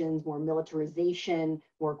these regions, more militarization,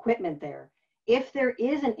 more equipment there. If there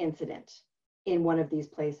is an incident in one of these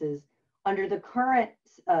places, under the current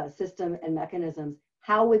system and mechanisms,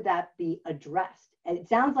 how would that be addressed? And it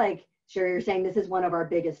sounds like, Sherri, you're saying this is one of our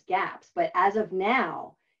biggest gaps, but as of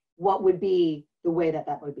now, what would be the way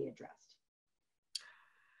that would be addressed?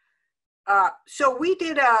 So we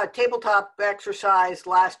did a tabletop exercise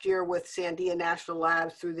last year with Sandia National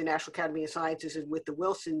Labs through the National Academy of Sciences and with the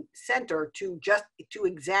Wilson Center to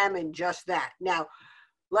examine just that. Now,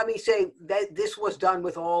 let me say that this was done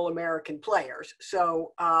with all American players.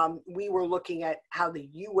 So we were looking at how the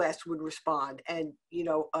US would respond, and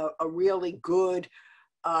a really good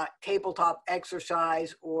tabletop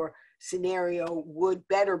exercise or scenario would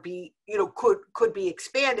better be, could be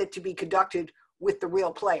expanded to be conducted with the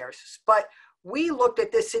real players. But we looked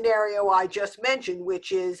at this scenario I just mentioned,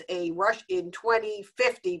 which is a Rush in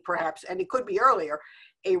 2050, perhaps, and it could be earlier,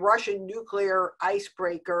 a Russian nuclear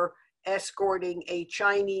icebreaker escorting a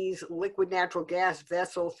Chinese liquid natural gas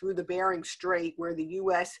vessel through the Bering Strait, where the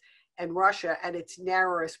US and Russia at its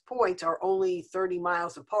narrowest points are only 30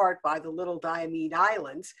 miles apart by the Little Diomede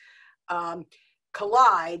Islands,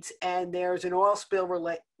 collides, and there's an oil spill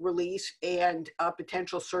release and a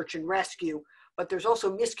potential search and rescue. But there's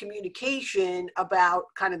also miscommunication about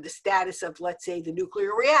kind of the status of, let's say, the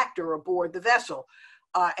nuclear reactor aboard the vessel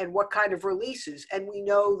and what kind of releases. And we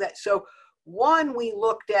know that, so one, we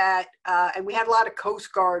looked at, and we had a lot of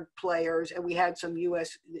Coast Guard players, and we had some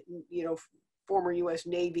US, former US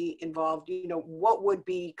Navy involved, what would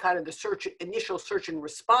be kind of the initial search and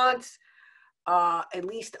response, at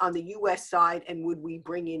least on the US side, and would we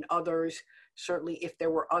bring in others, certainly if there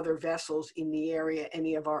were other vessels in the area,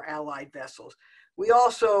 any of our allied vessels. We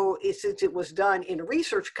also, since it was done in a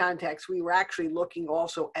research context, we were actually looking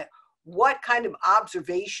also at what kind of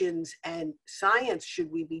observations and science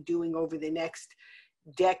should we be doing over the next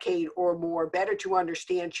decade or more, better to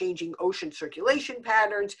understand changing ocean circulation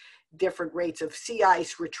patterns, different rates of sea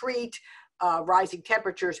ice retreat, rising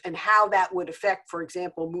temperatures, and how that would affect, for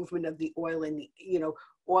example, movement of the oil in the,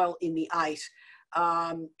 oil in the ice.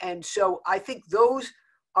 And so I think those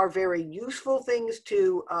are very useful things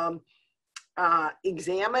to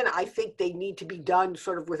examine. I think they need to be done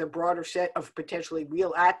sort of with a broader set of potentially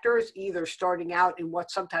real actors, either starting out in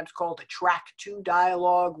what's sometimes called a track 2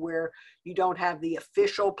 dialogue, where you don't have the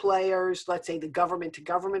official players, let's say the government to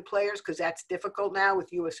government players, because that's difficult now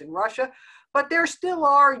with US and Russia, but there still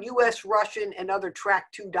are US, Russian, and other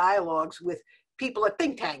track 2 dialogues with people at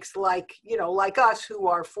think tanks like, like us, who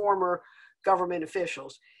are former government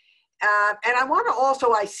officials. And I want to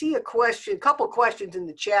also, I see a couple questions in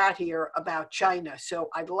the chat here about China. So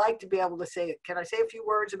I'd like to be able to say, can I say a few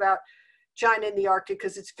words about China and the Arctic?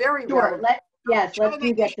 Because it's very relevant. Let's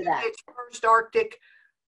do get to that. Its first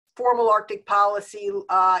formal Arctic policy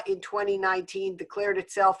in 2019, declared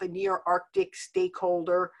itself a near Arctic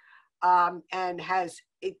stakeholder, and has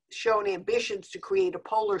shown ambitions to create a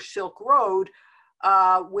polar Silk Road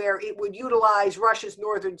where it would utilize Russia's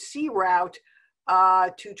Northern Sea route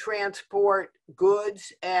to transport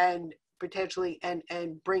goods and potentially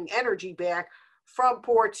and bring energy back from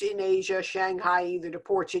ports in Asia, Shanghai, either to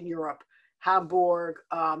ports in Europe, Hamburg,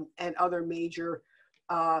 and other major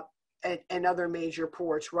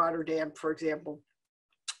ports, Rotterdam, for example.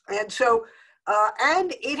 And so,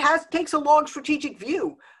 and it takes a long strategic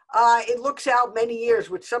view. It looks out many years,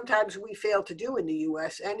 which sometimes we fail to do in the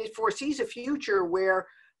U.S., and it foresees a future where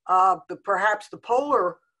perhaps the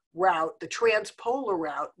polar route, the transpolar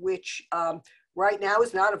route, which right now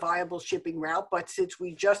is not a viable shipping route, but since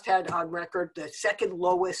we just had on record the second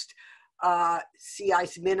lowest sea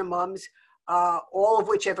ice minimums, all of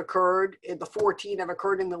which have occurred, the 14 have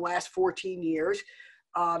occurred in the last 14 years,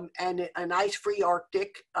 and an ice-free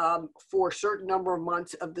Arctic for a certain number of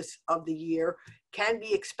months of the year can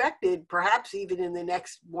be expected, perhaps even in the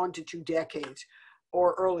next 1 to 2 decades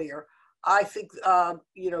or earlier. I think,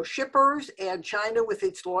 shippers and China, with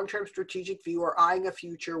its long-term strategic view, are eyeing a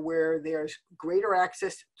future where there's greater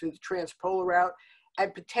access to the transpolar route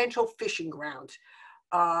and potential fishing grounds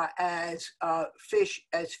as fish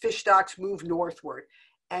stocks move northward.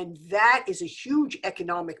 And that is a huge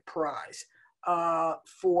economic prize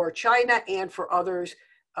for China and for others,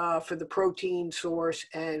 for the protein source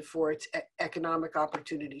and for its economic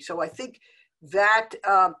opportunity. So I think that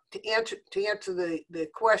to answer the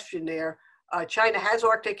question there, China has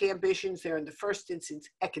Arctic ambitions. They're in the first instance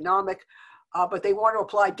economic, but they want to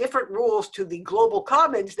apply different rules to the global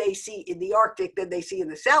commons they see in the Arctic than they see in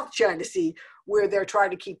the South China Sea, where they're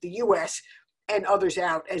trying to keep the US and others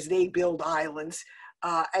out as they build islands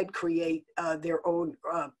and create their own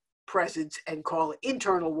presence and call it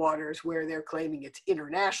internal waters, where they're claiming it's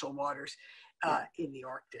international waters in the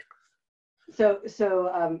Arctic. So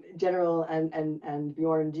General and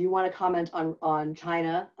Bjorn, do you want to comment on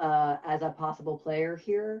China as a possible player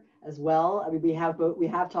here as well? I mean, we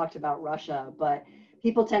have talked about Russia, but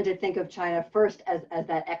people tend to think of China first as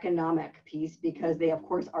that economic piece, because they, of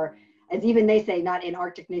course, are, as even they say, not an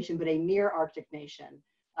Arctic nation, but a near Arctic nation.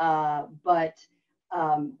 But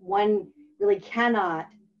one really cannot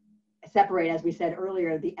separate, as we said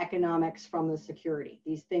earlier, the economics from the security.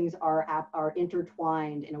 These things are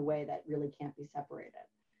intertwined in a way that really can't be separated.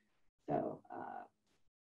 So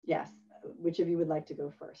yes, which of you would like to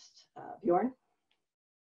go first? Bjorn?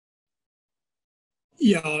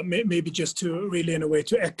 Yeah, maybe just to really, in a way,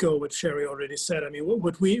 to echo what Sherri already said. I mean,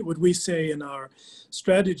 what we say in our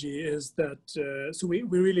strategy is that so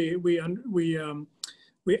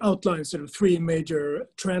we outline sort of three major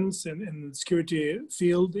trends in the security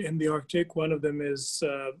field in the Arctic. One of them is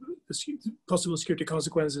the possible security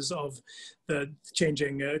consequences of the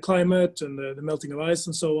changing climate and the melting of ice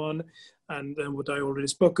and so on. And then what I already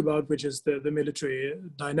spoke about, which is the military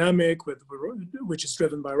dynamic, which is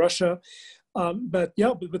driven by Russia. But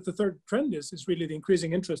the third trend is really the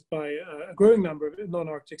increasing interest by a growing number of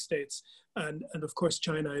non-Arctic states. And of course,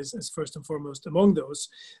 China is first and foremost among those.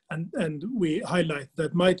 And we highlight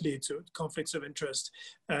that might lead to conflicts of interest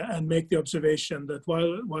and make the observation that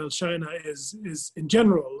while China is in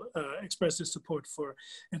general expresses support for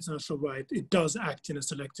international right, it does act in a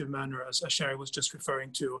selective manner, as Sherri was just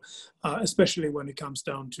referring to, especially when it comes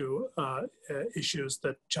down to issues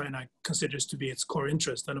that China considers to be its core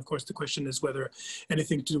interest. And of course, the question is whether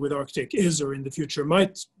anything to do with Arctic is or in the future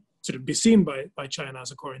might sort of be seen by China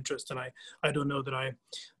as a core interest. And I don't know that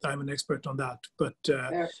I'm an expert on that, but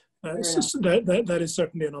so that is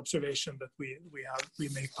certainly an observation that we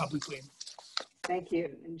make publicly. Thank you.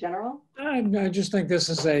 In general? I just think this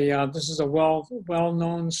is a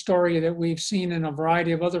well-known story that we've seen in a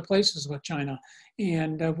variety of other places with China,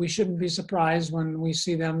 and we shouldn't be surprised when we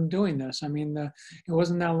see them doing this. I mean, it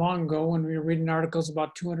wasn't that long ago when we were reading articles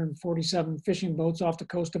about 247 fishing boats off the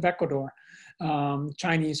coast of Ecuador,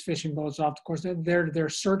 Chinese fishing boats off the coast. Their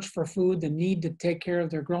search for food, the need to take care of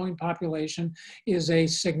their growing population, is a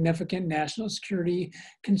significant national security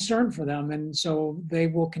concern for them, and so they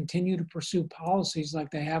will continue to pursue policies like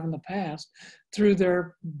they have in the past through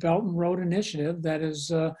their Belt and Road Initiative that is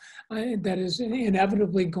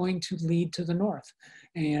inevitably going to lead to the north,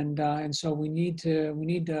 and so we need to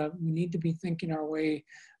be thinking our way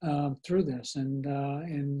through this, and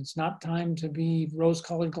it's not time to be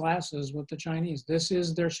rose-colored glasses with the Chinese. This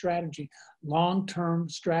is their strategy, long-term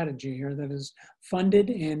strategy here that is funded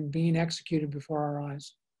and being executed before our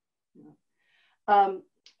eyes.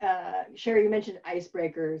 Sherri, you mentioned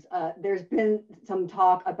icebreakers. There's been some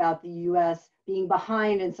talk about the U.S. being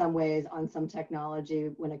behind in some ways on some technology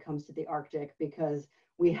when it comes to the Arctic because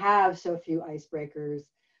we have so few icebreakers.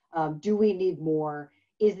 Do we need more?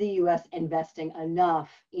 Is the U.S. investing enough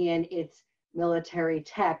in its military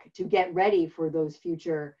tech to get ready for those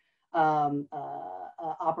future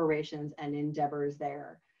operations and endeavors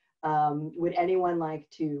there? Would anyone like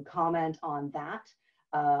to comment on that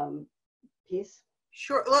piece?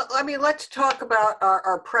 Sure. I mean, let's talk about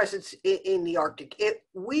our presence in the Arctic.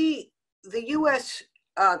 The U.S.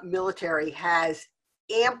 Military has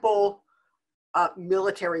ample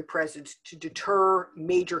military presence to deter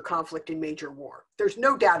major conflict and major war. There's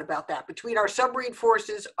no doubt about that. Between our submarine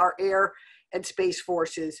forces, our air and space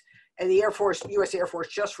forces, and the Air Force, U.S. Air Force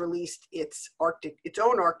just released its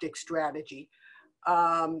own Arctic strategy.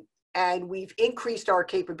 And we've increased our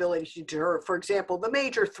capability to deter. For example, the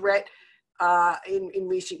major threat in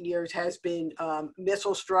recent years has been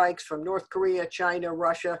missile strikes from North Korea, China,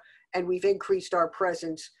 Russia, and we've increased our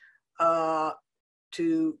presence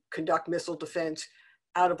to conduct missile defense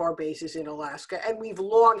out of our bases in Alaska, and we've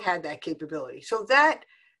long had that capability. So that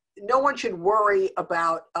no one should worry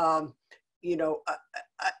about an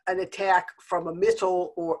attack from a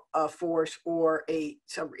missile or a force or in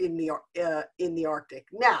the Arctic.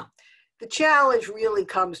 Now, the challenge really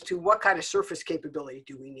comes to what kind of surface capability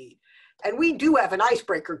do we need? And we do have an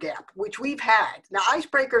icebreaker gap, which we've had. Now,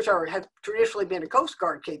 icebreakers have traditionally been a Coast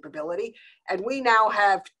Guard capability, and we now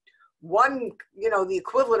have the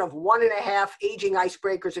equivalent of 1.5 aging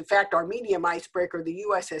icebreakers. In fact, our medium icebreaker, the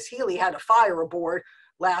USS Healy, had a fire aboard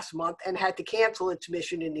last month and had to cancel its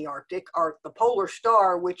mission in the Arctic. The Polar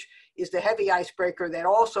Star, which is the heavy icebreaker that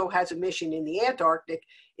also has a mission in the Antarctic,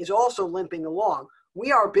 is also limping along.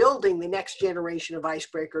 We are building the next generation of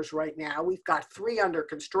icebreakers right now. We've got 3 under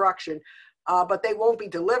construction, but they won't be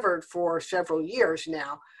delivered for several years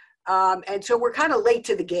now. And so we're kind of late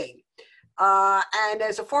to the game. And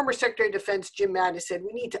as a former Secretary of Defense, Jim Mattis said,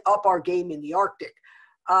 we need to up our game in the Arctic.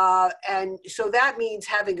 And so that means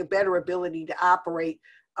having a better ability to operate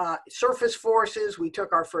surface forces. We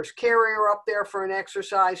took our first carrier up there for an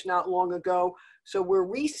exercise not long ago. So we're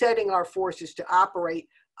resetting our forces to operate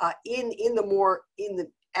as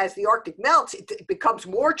the Arctic melts, it becomes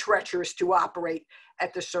more treacherous to operate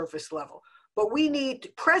at the surface level. But we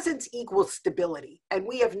need presence equals stability, and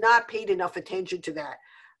we have not paid enough attention to that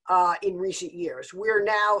in recent years. We're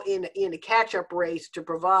now in a catch-up race to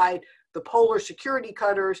provide the polar security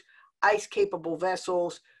cutters, ice-capable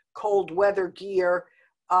vessels, cold weather gear,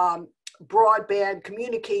 broadband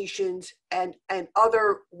communications and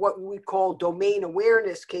other what we call domain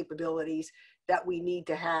awareness capabilities that we need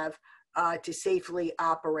to have to safely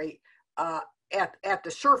operate at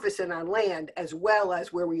the surface and on land, as well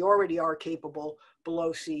as where we already are capable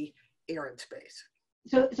below sea, air, and space.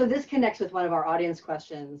 So this connects with one of our audience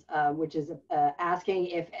questions, which is asking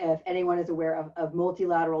if anyone is aware of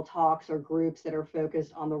multilateral talks or groups that are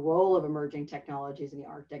focused on the role of emerging technologies in the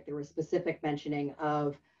Arctic. There was specific mentioning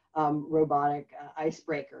of robotic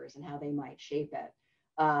icebreakers and how they might shape it.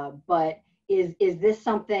 But is this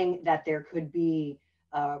something that there could be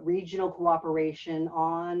regional cooperation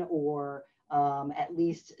on, or at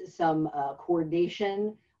least some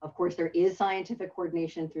coordination? Of course, there is scientific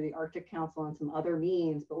coordination through the Arctic Council and some other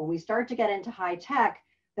means, but when we start to get into high tech,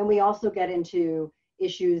 then we also get into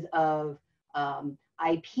issues of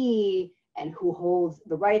IP and who holds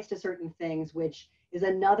the rights to certain things, which is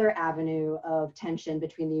another avenue of tension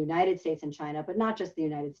between the United States and China, but not just the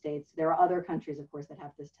United States. There are other countries, of course, that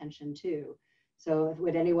have this tension too. So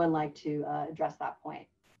would anyone like to address that point?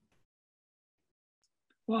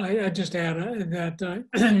 Well, I just add that,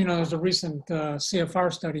 you know, there's a recent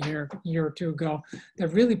CFR study here a year or two ago that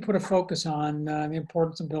really put a focus on the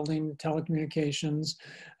importance of building telecommunications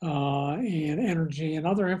and energy and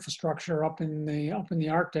other infrastructure up in the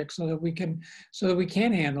Arctic, so that we can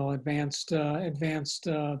handle advanced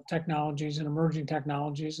technologies and emerging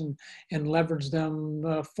technologies and leverage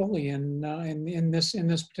them fully in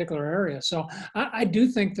this particular area. So I do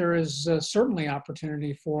think there is certainly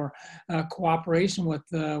opportunity for cooperation with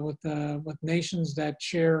nations that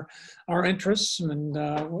share our interests and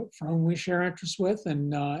for whom we share interests with,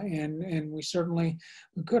 and we certainly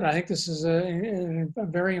could. I think this is a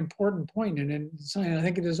very important point, and I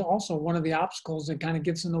think it is also one of the obstacles that kind of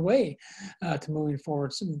gets in the way to moving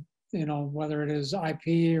forward. So, you know, whether it is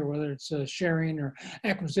IP or whether it's sharing or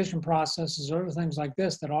acquisition processes or other things like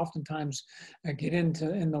this that oftentimes get in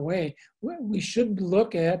the way. We should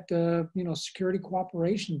look at you know, security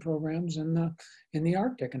cooperation programs in the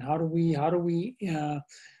Arctic, and how do we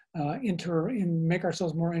make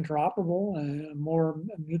ourselves more interoperable and more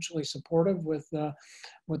mutually supportive with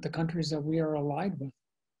the countries that we are allied with.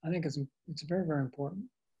 I think it's very, very important.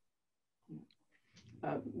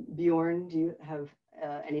 Bjorn, do you have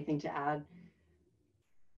anything to add?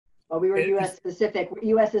 Well, we were U.S. specific.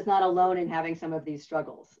 U.S. is not alone in having some of these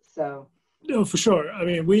struggles. So. No, for sure. I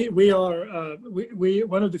mean, we are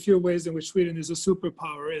one of the few ways in which Sweden is a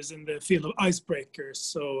superpower is in the field of icebreakers.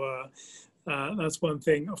 So that's one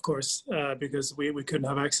thing, of course, because we couldn't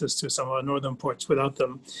have access to some of our northern ports without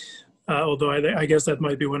them. Although I guess that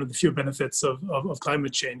might be one of the few benefits of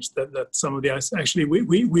climate change, that some of the ice, actually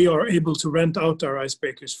we are able to rent out our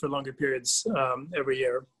icebreakers for longer periods every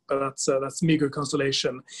year, but that's meager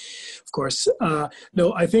consolation, of course.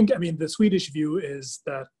 No, I mean, the Swedish view is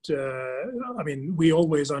that, I mean, we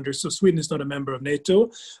always so Sweden is not a member of NATO,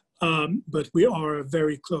 but we are a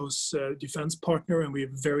very close defense partner, and we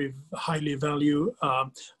very highly value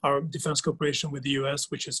our defense cooperation with the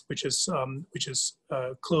U.S., which is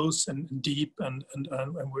close and deep, and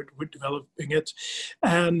we're developing it.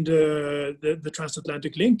 And the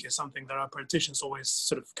transatlantic link is something that our politicians always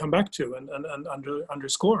sort of come back to and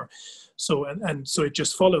underscore. So so it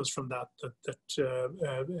just follows from that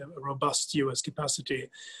a robust U.S. capacity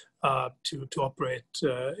to operate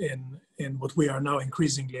in what we are now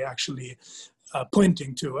increasingly actually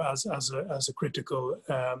pointing to as a critical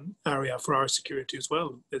area for our security as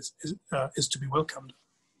well is to be welcomed.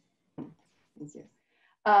 Thank you.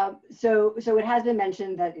 So it has been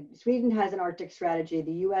mentioned that Sweden has an Arctic strategy.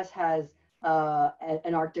 The U.S. has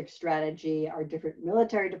an Arctic strategy. Our different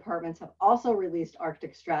military departments have also released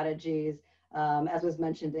Arctic strategies. As was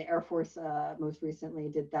mentioned, the Air Force most recently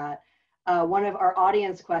did that. One of our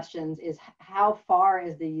audience questions is, how far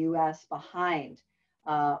is the U.S. behind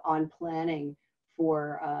on planning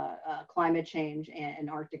for climate change and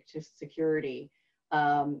Arctic security?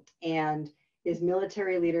 And is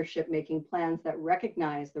military leadership making plans that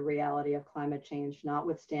recognize the reality of climate change,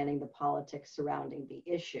 notwithstanding the politics surrounding the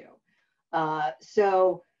issue?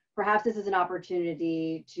 So perhaps this is an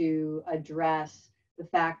opportunity to address the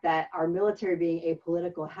fact that our military, being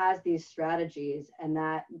apolitical, has these strategies, and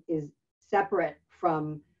that is separate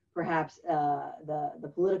from perhaps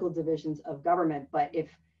the political divisions of government. But if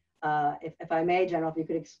I may, General, if you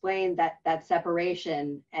could explain that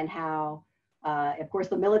separation, and how, of course,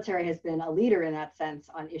 the military has been a leader in that sense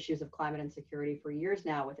on issues of climate and security for years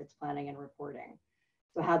now with its planning and reporting.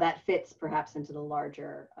 So how that fits perhaps into the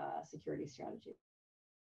larger security strategy.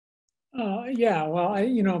 Yeah, well, I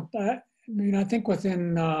mean, I think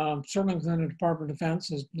within, certainly within the Department of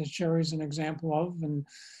Defense, as Sherri's an example of, and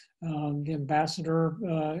the ambassador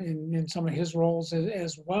in some of his roles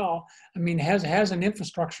as well. I mean, has an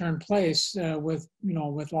infrastructure in place with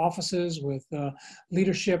with offices, with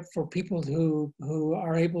leadership for people who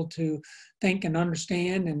are able to think and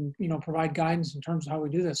understand and provide guidance in terms of how we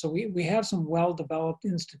do this. So we have some well-developed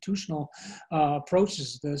institutional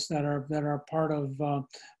approaches to this that are part of our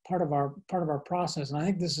process. And I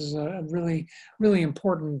think this is a really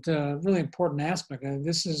important aspect.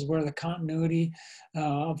 This is where the continuity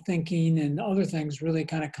of thinking and other things really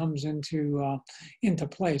kind of comes into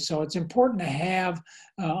place. So it's important to have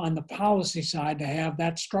on the policy side to have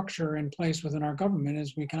that structure in place within our government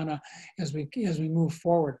as we move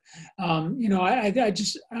forward. I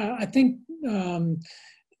think.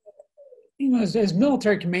 As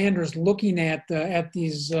military commanders looking at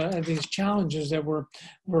these challenges that we're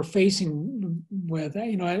facing with,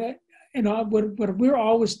 what we're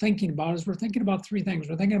always thinking about is we're thinking about three things.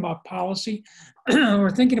 We're thinking about policy, we're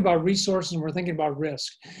thinking about resources, and we're thinking about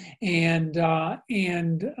risk. And as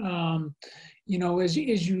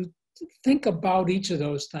you think about each of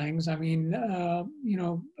those things, I mean,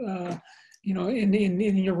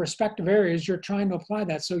 in your respective areas, you're trying to apply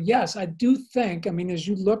that. So yes, I do think, I mean, as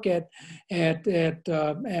you look at risk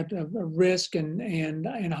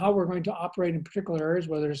and how we're going to operate in particular areas,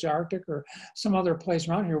 whether it's the Arctic or some other place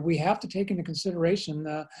around here, we have to take into consideration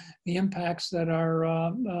the impacts that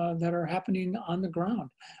are happening on the ground.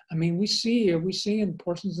 I mean, we see in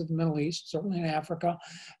portions of the Middle East, certainly in Africa,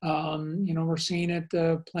 we're seeing it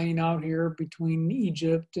playing out here between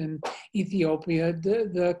Egypt and Ethiopia,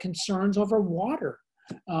 the concerns over water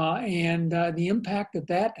and the impact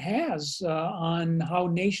that has on how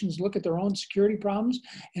nations look at their own security problems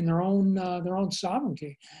and their own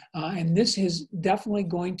sovereignty. And this is definitely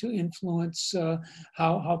going to influence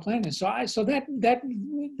how planning is. So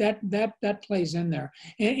that plays in there.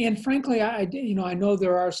 And frankly, I know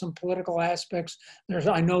there are some political aspects.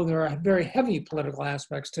 I know there are very heavy political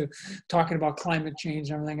aspects to talking about climate change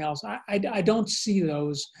and everything else. I don't see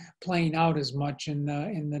those playing out as much in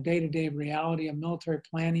the day-to-day reality of military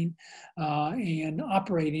planning and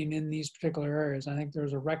operating in these particular areas. I think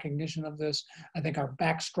there's a recognition of this. I think our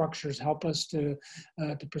back structures help us to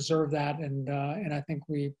preserve that, and I think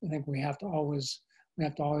we have to always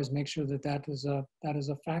make sure that is a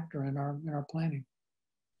factor in our planning.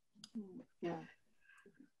 Yeah.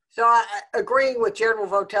 So agreeing with General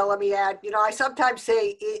Votel, let me add, I sometimes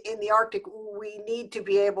say in the Arctic, we need to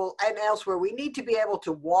be able, and elsewhere, we need to be able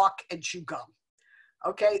to walk and chew gum.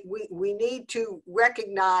 Okay, we need to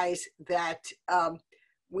recognize that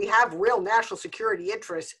we have real national security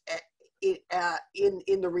interests in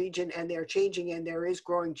the region, and they're changing, and there is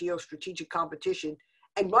growing geostrategic competition,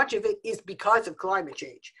 and much of it is because of climate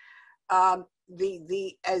change.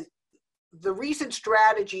 The recent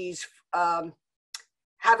strategies have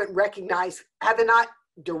not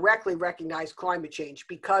directly recognized climate change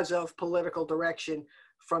because of political direction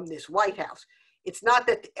from this White House. It's not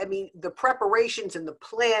that, I mean, the preparations and the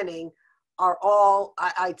planning are all,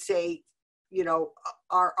 I'd say,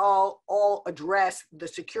 are all address the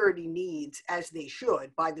security needs as they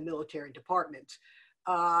should by the military departments.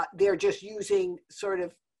 They're just using sort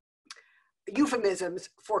of euphemisms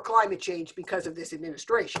for climate change because of this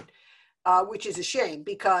administration, which is a shame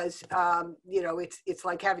because, it's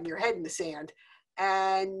like having your head in the sand.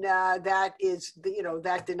 And that is,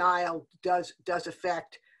 that denial does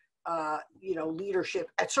affect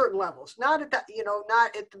leadership at certain levels, not at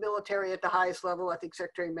the military at the highest level. I think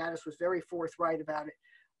Secretary Mattis was very forthright about it.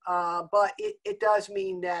 But it does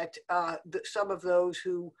mean that some of those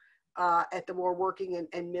who at the more working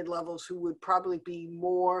and mid-levels who would probably be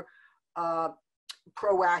more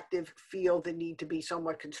proactive feel the need to be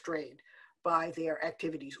somewhat constrained by their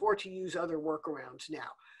activities or to use other workarounds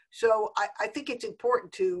now. So I think it's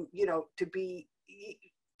important to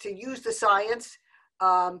use the science,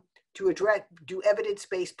 to do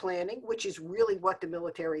evidence-based planning, which is really what the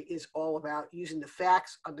military is all about, using the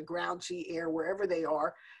facts on the ground, sea, air, wherever they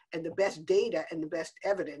are, and the best data and the best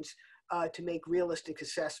evidence to make realistic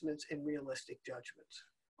assessments and realistic judgments.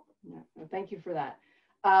 Yeah, well, thank you for that.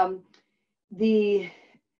 The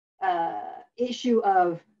issue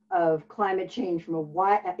of climate change from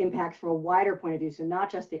impacts from a wider point of view, so not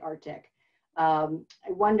just the Arctic. I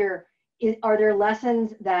wonder, are there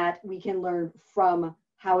lessons that we can learn from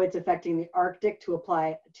how it's affecting the Arctic to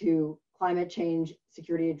apply to climate change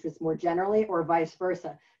security interests more generally, or vice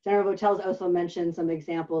versa? General Votel's also mentioned some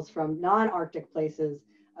examples from non-Arctic places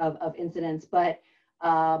of incidents, but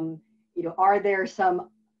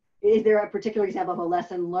is there a particular example of a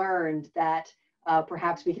lesson learned that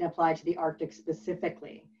perhaps we can apply to the Arctic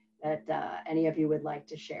specifically that any of you would like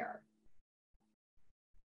to share?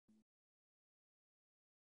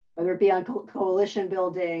 whether it be on coalition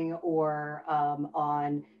building or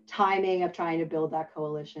on timing of trying to build that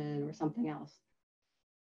coalition or something else?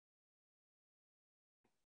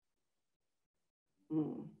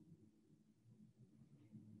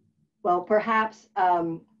 Well, perhaps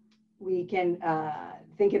we can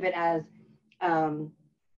think of it as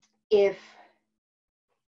if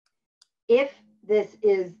this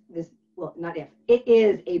is well, not if, it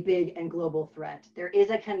is a big and global threat. There is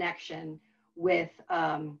a connection with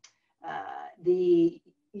the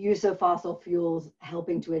use of fossil fuels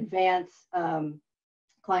helping to advance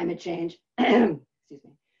climate change. Excuse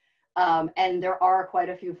me. And there are quite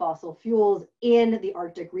a few fossil fuels in the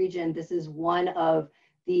Arctic region. This is one of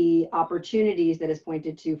the opportunities that is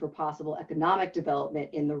pointed to for possible economic development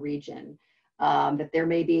in the region. That there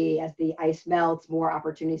may be, as the ice melts, more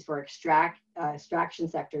opportunities for extraction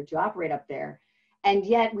sector to operate up there. And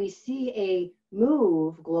yet we see a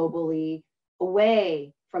move globally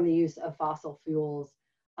away from the use of fossil fuels.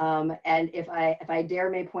 And if I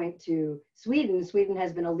dare may point to Sweden, Sweden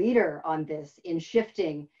has been a leader on this in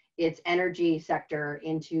shifting its energy sector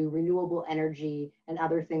into renewable energy and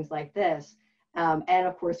other things like this. And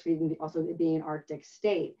of course, Sweden also being an Arctic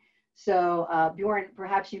state. So Bjorn,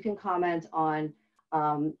 perhaps you can comment on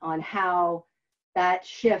how that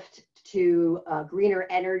shift to greener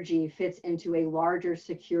energy fits into a larger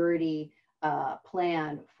security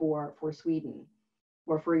plan for Sweden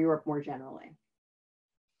or for Europe more generally.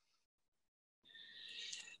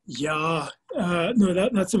 Yeah, no,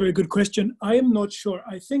 that's a very good question. I am not sure.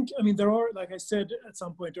 I mean, there are, like I said at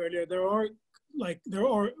some point earlier, there are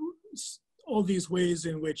all these ways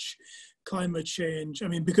in which climate change, I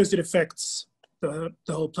mean, because it affects the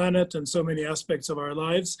whole planet and so many aspects of our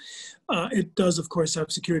lives, it does, of course,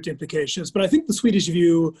 have security implications. But I think the Swedish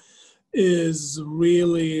view is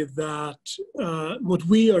really that what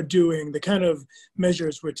we are doing, the kind of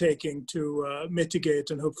measures we're taking to mitigate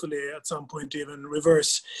and hopefully at some point even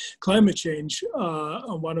reverse climate change.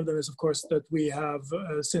 One of them is, of course, that we have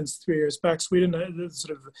since 3 years back, Sweden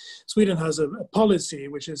has a policy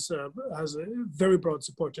which has a very broad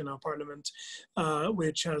support in our parliament,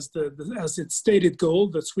 which has as its stated goal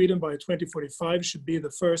that Sweden by 2045 should be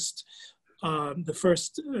the first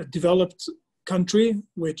developed country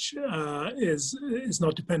which is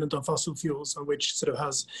not dependent on fossil fuels and which sort of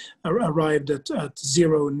has arrived at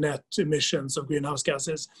zero net emissions of greenhouse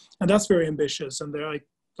gases. And that's very ambitious. And there, I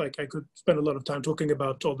could spend a lot of time talking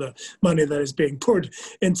about all the money that is being poured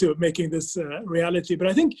into making this reality. But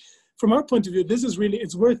I think from our point of view, this is really,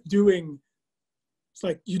 it's worth doing. It's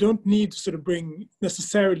like you don't need to sort of bring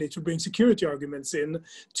security arguments in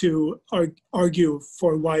to argue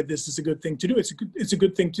for why this is a good thing to do. It's a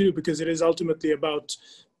good thing to do because it is ultimately about,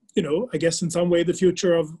 you know, I guess in some way the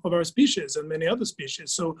future of our species and many other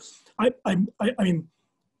species. So I mean,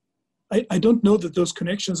 I don't know that those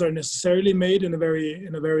connections are necessarily made in a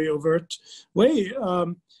very overt way,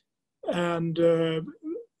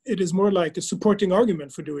 it is more like a supporting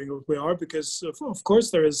argument for doing what we are, because of course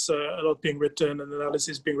there is a lot being written and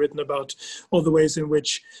analysis being written about all the ways in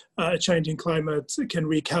which changing climate can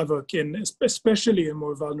wreak havoc especially in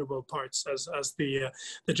more vulnerable parts, as the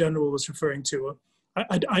general was referring to.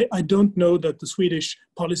 I don't know that the Swedish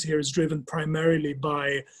policy here is driven primarily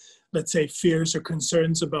by, let's say, fears or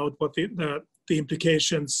concerns about what the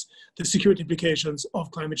implications, the security implications of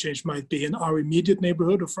climate change might be in our immediate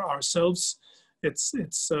neighborhood or for ourselves. It's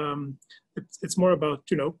more about,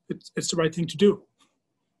 you know, it's the right thing to do.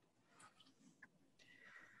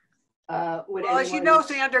 Well, as you know,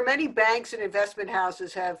 Sander, many banks and investment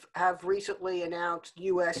houses have recently announced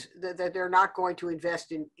that they're not going to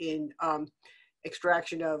invest in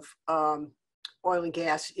extraction of oil and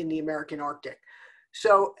gas in the American Arctic.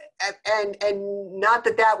 So, and not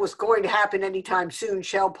that was going to happen anytime soon.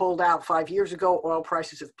 Shell pulled out 5 years ago. Oil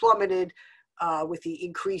prices have plummeted. With the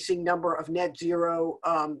increasing number of net zero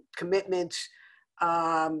commitments,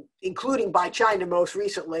 including by China most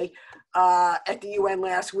recently, at the UN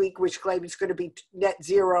last week, which claimed it's going to be net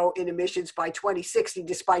zero in emissions by 2060,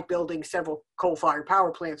 despite building several coal-fired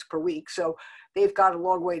power plants per week. So they've got a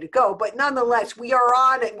long way to go. But nonetheless, we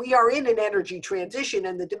are in an energy transition,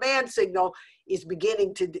 and the demand signal is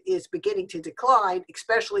beginning to decline,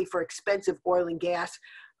 especially for expensive oil and gas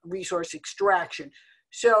resource extraction.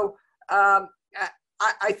 So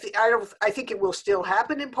I think it will still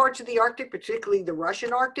happen in parts of the Arctic, particularly the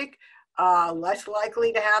Russian Arctic. Less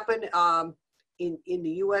likely to happen in the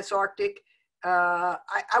U.S. Arctic. I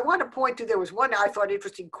want to point to, there was one I thought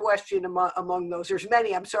interesting question among those. There's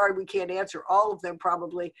many. I'm sorry we can't answer all of them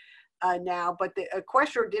probably now, but a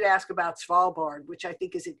questioner did ask about Svalbard, which I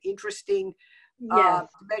think is an interesting Yes.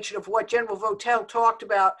 dimension of what General Votel talked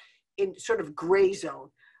about in sort of gray zone.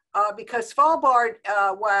 Because Svalbard,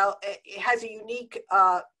 while it has a unique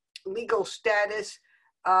legal status,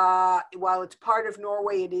 while it's part of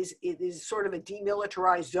Norway, it is sort of a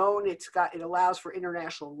demilitarized zone. It allows for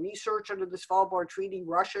international research under the Svalbard Treaty.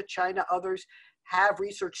 Russia, China, others have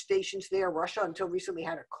research stations there. Russia, until recently,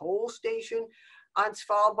 had a coal station on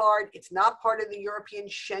Svalbard. It's not part of the European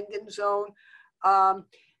Schengen zone.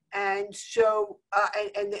 And so,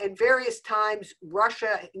 and various times,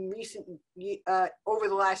 Russia in over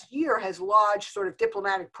the last year has lodged sort of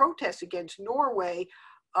diplomatic protests against Norway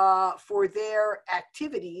for their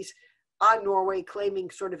activities on Norway, claiming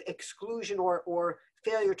sort of exclusion or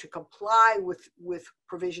failure to comply with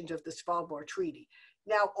provisions of the Svalbard Treaty.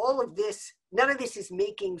 Now, none of this is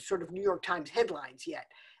making sort of New York Times headlines yet,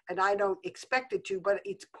 and I don't expect it to, but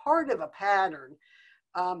it's part of a pattern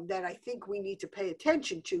that I think we need to pay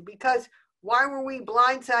attention to, because why were we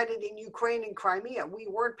blindsided in Ukraine and Crimea? We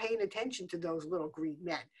weren't paying attention to those little green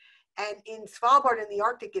men. And in Svalbard in the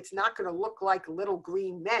Arctic, it's not going to look like little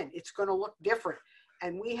green men. It's going to look different.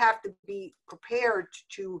 And we have to be prepared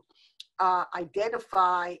to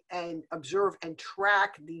identify and observe and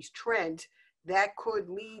track these trends that could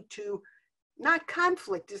lead to, not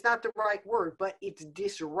conflict is not the right word, but it's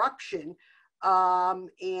disruption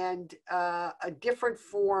and a different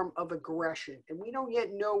form of aggression. And we don't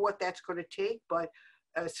yet know what that's going to take, but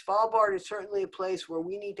Svalbard is certainly a place where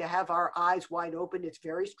we need to have our eyes wide open. It's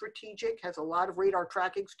very strategic, has a lot of radar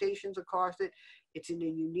tracking stations across it. It's in a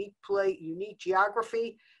unique place, unique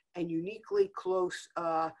geography, and uniquely close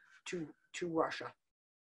to Russia.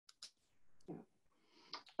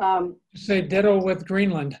 Say ditto with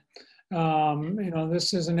Greenland.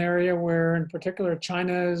 This is an area where, in particular,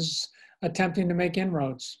 China is attempting to make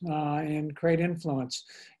inroads and create influence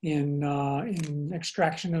in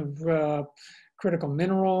extraction of critical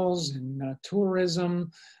minerals and tourism,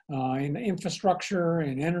 and infrastructure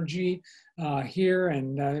and energy here.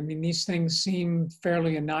 And I mean, these things seem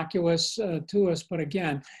fairly innocuous to us, but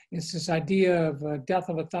again, it's this idea of a death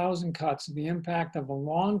of 1,000 cuts, the impact of a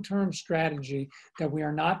long-term strategy that we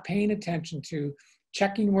are not paying attention to,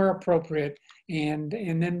 checking where appropriate, and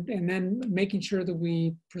then making sure that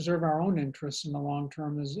we preserve our own interests in the long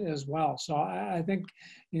term as well. So I think,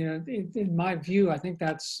 in my view, I think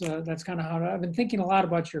that's kind of how I've been thinking a lot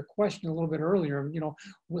about your question a little bit earlier.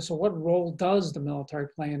 So what role does the military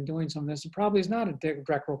play in doing some of this? It probably is not a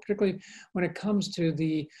direct role, particularly when it comes to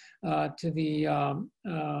the to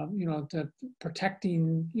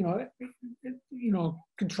protecting,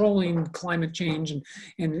 controlling climate change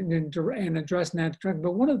and addressing that.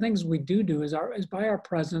 But one of the things we do is by our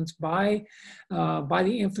presence, by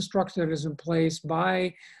the infrastructure that is in place,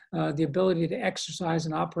 by the ability to exercise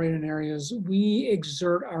and operate in areas, we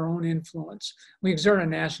exert our own influence. We exert a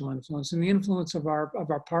national influence and the influence of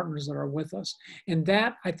our partners that are with us. And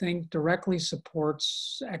that, I think, directly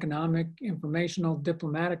supports economic, informational,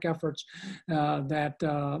 diplomatic efforts that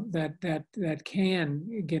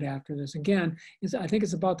can get after this. Again, I think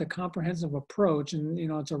it's about the comprehensive approach, and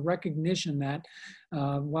it's a recognition that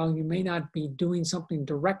while you may not be doing something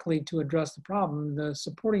directly to address the problem, the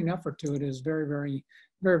supporting effort to it is very, very,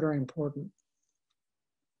 very, very important.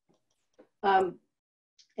 And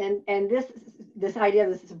this idea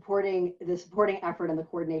of the supporting effort and the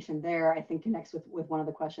coordination there, I think connects with one of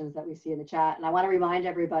the questions that we see in the chat. And I want to remind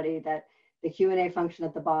everybody that the Q&A function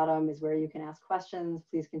at the bottom is where you can ask questions.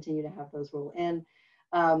 Please continue to have those roll in.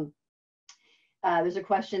 There's a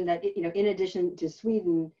question that, in addition to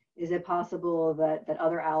Sweden, is it possible that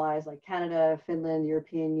other allies like Canada, Finland,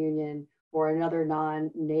 European Union, or another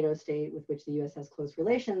non-NATO state with which the US has close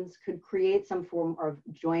relations could create some form of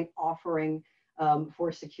joint offering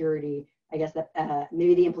for security? I guess that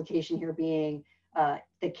maybe the implication here being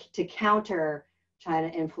to counter China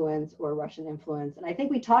influence or Russian influence. And I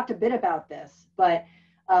think we talked a bit about this, but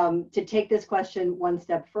to take this question one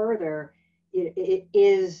step further, it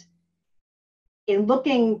is in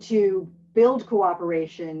looking to build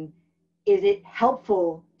cooperation, is it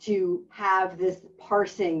helpful to have this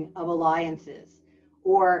parsing of alliances,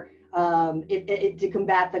 or to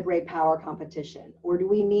combat the great power competition? Or do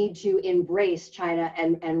we need to embrace China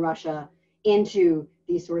and Russia into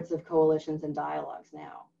these sorts of coalitions and dialogues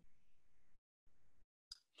now?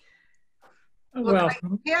 Look, I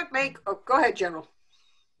can't make, go ahead, General.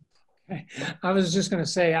 I was just going to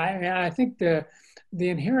say, I think the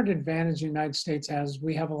inherent advantage the United States has,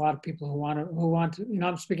 we have a lot of people who want to,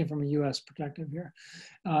 I'm speaking from a U.S. perspective here,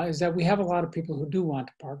 is that we have a lot of people who do want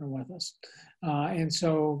to partner with us. And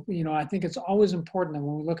so, I think it's always important that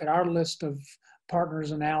when we look at our list of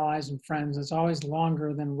partners and allies and friends, it's always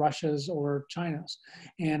longer than Russia's or China's.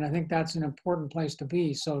 And I think that's an important place to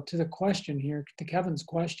be. So to the question here, to Kevin's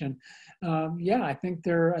question, yeah, I think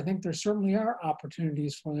there certainly are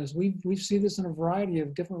opportunities for this. We see this in a variety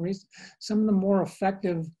of different reasons. Some of the more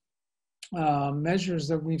effective measures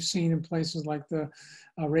that we've seen in places like the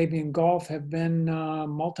Arabian Gulf have been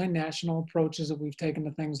multinational approaches that we've taken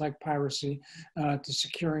to things like piracy, to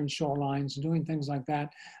securing shorelines, doing things like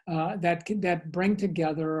that, that bring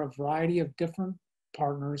together a variety of different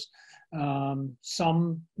partners,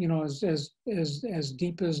 some, you know, as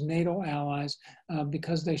deep as NATO allies,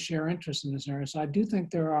 because they share interests in this area. So I do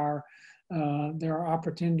think there are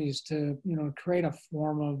opportunities to, you know, create a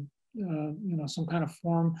form of, you know, some kind of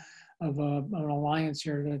form of an alliance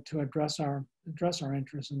here to address our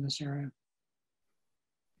interests in this area.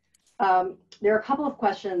 There are a couple of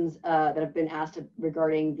questions that have been asked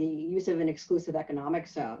regarding the use of an exclusive economic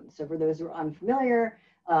zone. So for those who are unfamiliar,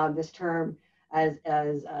 this term, as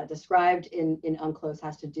described in UNCLOS,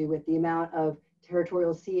 has to do with the amount of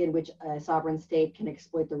territorial sea in which a sovereign state can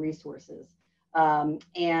exploit the resources.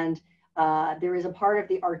 There is a part of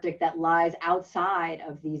the Arctic that lies outside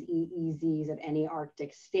of these EEZs of any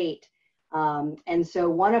Arctic state. And so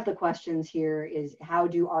one of the questions here is, how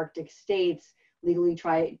do Arctic states legally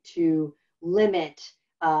try to limit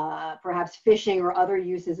perhaps fishing or other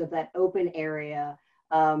uses of that open area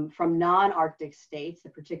from non-Arctic states? The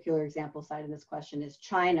particular example cited in this question is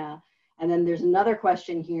China. And then there's another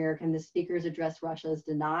question here: can the speakers address Russia's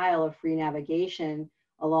denial of free navigation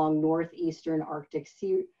along northeastern Arctic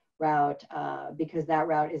Sea route, because that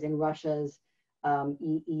route is in Russia's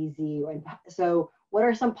EEZ? So what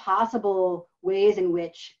are some possible ways in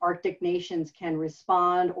which Arctic nations can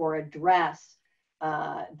respond or address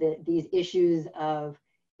these issues of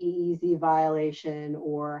EEZ violation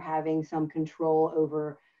or having some control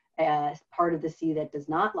over part of the sea that does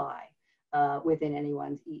not lie within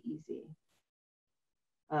anyone's EEZ?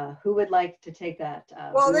 Who would like to take that?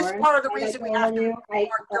 Well, Bjorn? this is part of the reason we have to.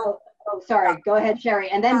 Sorry, go ahead, Sherri,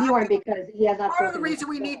 and then Bjorn, because he has not spoken. Part of the reason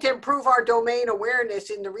we need to improve our domain awareness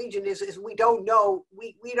in the region is we don't know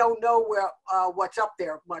where what's up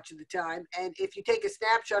there much of the time. And if you take a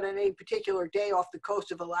snapshot on any particular day off the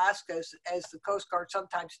coast of Alaska, as the Coast Guard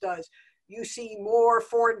sometimes does, you see more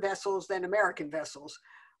foreign vessels than American vessels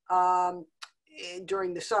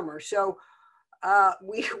during the summer. So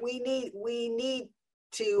we need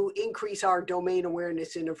to increase our domain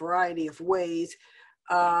awareness in a variety of ways.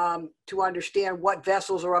 To understand what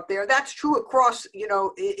vessels are up there. That's true across, you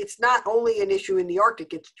know, it's not only an issue in the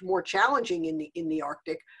Arctic, it's more challenging in the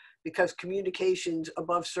Arctic because communications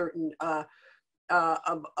above certain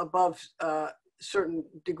certain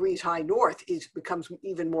degrees high north becomes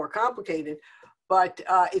even more complicated. But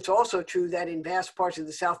it's also true that in vast parts of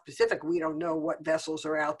the South Pacific, we don't know what vessels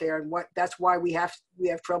are out there, and that's why we have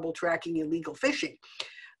trouble tracking illegal fishing,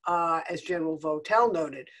 as General Votel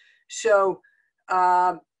noted. So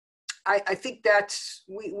I think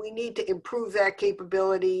we need to improve that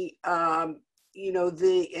capability. You know,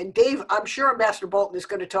 and Dave, I'm sure Ambassador Bolton is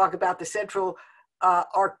going to talk about the Central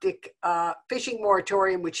Arctic fishing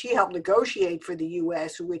moratorium, which he helped negotiate for the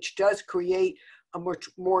U.S., which does create a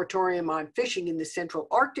moratorium on fishing in the Central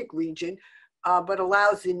Arctic region, but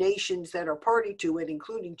allows the nations that are party to it,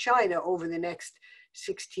 including China, over the next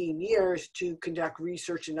 16 years to conduct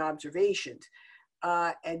research and observations.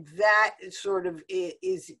 And that sort of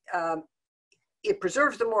is, it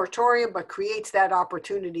preserves the moratorium, but creates that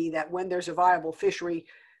opportunity that when there's a viable fishery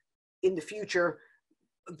in the future,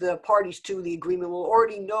 the parties to the agreement will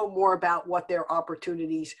already know more about what their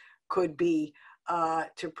opportunities could be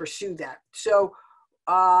to pursue that. So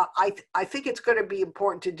I think it's going to be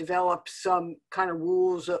important to develop some kind of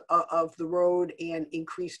rules of the road and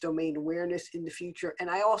increase domain awareness in the future. And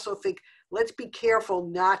I also think let's be careful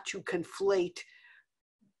not to conflate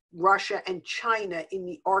Russia and China in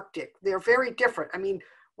the Arctic. They're very different. I mean,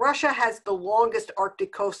 Russia has the longest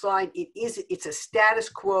Arctic coastline. It's a status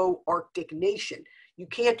quo Arctic nation. You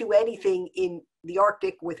can't do anything in the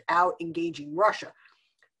Arctic without engaging Russia.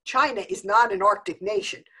 China is not an Arctic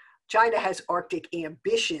nation. China has Arctic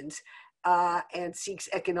ambitions and seeks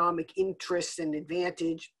economic interests and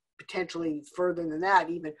advantage, potentially further than that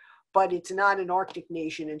even, but it's not an Arctic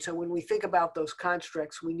nation. And so when we think about those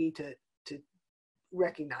constructs, we need to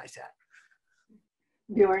recognize that.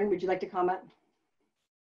 Bjorn, would you like to comment?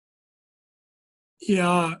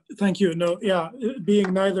 Yeah, thank you. No, yeah,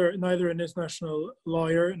 being neither an international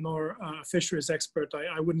lawyer nor a fisheries expert,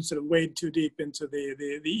 I wouldn't sort of wade too deep into the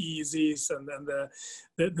EEZs and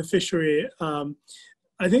the fishery.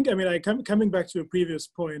 I think, I mean, coming back to a previous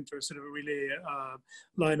point, or sort of a really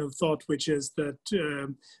line of thought, which is that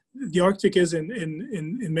the Arctic is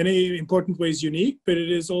in many important ways unique, but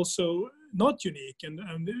it is also not unique. And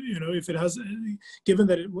you know, if it has, given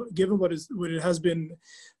what it has been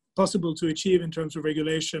possible to achieve in terms of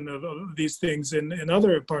regulation of these things in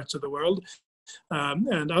other parts of the world,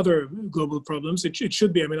 and other global problems, it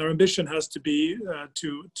should be. I mean, our ambition has to be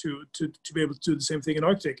to be able to do the same thing in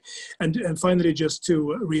Arctic. And finally, just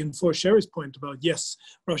to reinforce Sherri's point about, yes,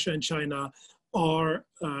 Russia and China are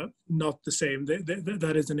not the same.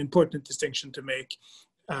 That is an important distinction to make.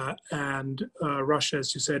 And Russia,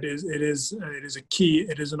 as you said, it is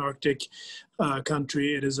an Arctic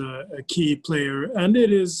country. It is a key player, and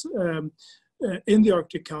it is in the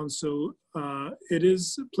Arctic Council. It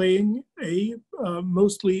is playing a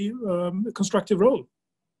mostly constructive role.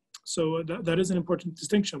 So that is an important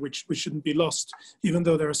distinction, which shouldn't be lost, even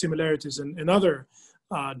though there are similarities in other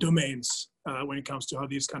domains when it comes to how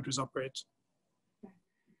these countries operate.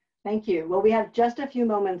 Thank you. Well, we have just a few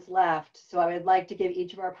moments left, so I would like to give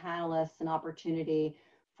each of our panelists an opportunity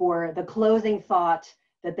for the closing thought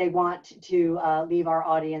that they want to leave our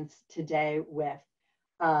audience today with.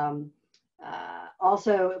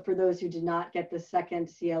 Also, for those who did not get the second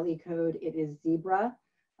CLE code, it is Zebra.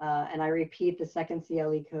 And I repeat, the second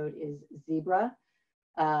CLE code is Zebra.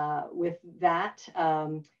 With that,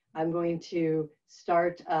 I'm going to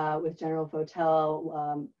start with General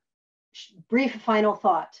Votel. Brief final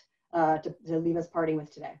thought to leave us parting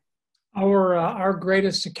with today. Our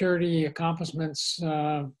greatest security accomplishments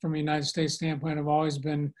from a United States standpoint have always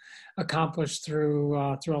been accomplished through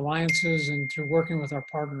alliances and through working with our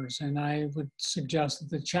partners. And I would suggest that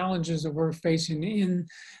the challenges that we're facing in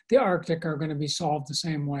the Arctic are going to be solved the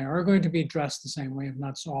same way, are going to be addressed the same way, if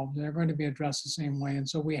not solved. They're going to be addressed the same way. And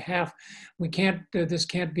so this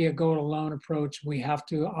can't be a go-it-alone approach. We have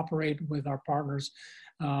to operate with our partners,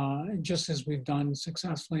 just as we've done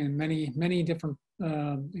successfully in many different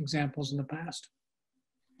examples in the past.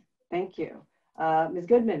 Thank you. Ms.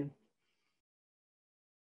 Goodman.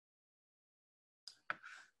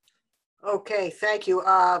 Okay, thank you.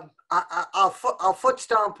 I'll foot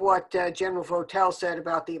stomp what General Votel said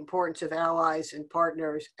about the importance of allies and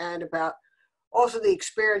partners, and about also the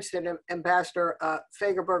experience that Ambassador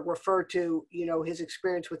Fagerberg referred to, you know, his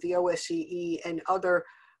experience with the OSCE and other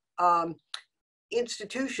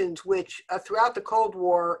institutions which throughout the Cold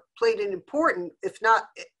War played an important, if not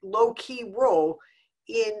low-key role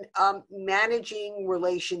in managing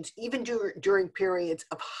relations, even during periods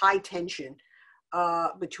of high tension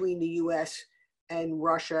between the US and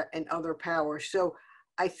Russia and other powers. So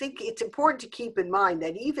I think it's important to keep in mind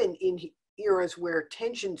that even in eras where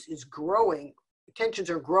tensions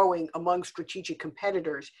are growing among strategic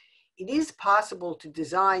competitors, it is possible to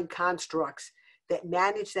design constructs that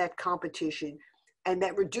manage that competition and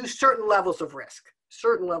that reduce certain levels of risk.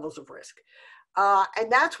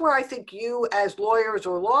 And that's where I think you as lawyers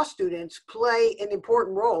or law students play an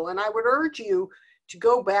important role. And I would urge you to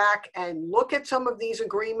go back and look at some of these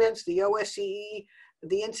agreements, the OSCE,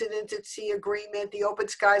 the Incident at Sea Agreement, the Open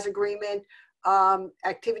Skies Agreement,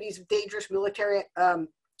 activities of dangerous military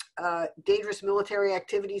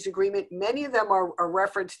activities agreement. Many of them are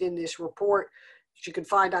referenced in this report, which you can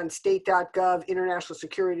find on state.gov, International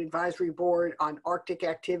Security Advisory Board on Arctic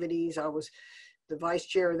activities. I was the vice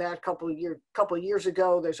chair of that a couple of years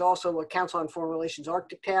ago. There's also a Council on Foreign Relations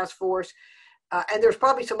Arctic Task Force. And there's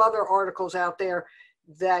probably some other articles out there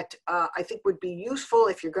that I think would be useful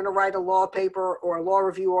if you're going to write a law paper or a law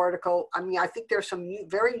review article. I mean, I think there's some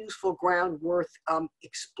very useful ground worth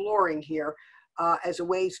exploring here as a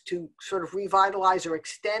ways to sort of revitalize or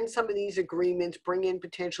extend some of these agreements, bring in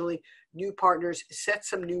potentially new partners, set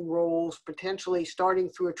some new roles, potentially starting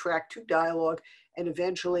through a track 2 dialogue, and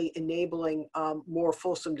eventually enabling more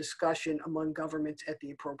fulsome discussion among governments at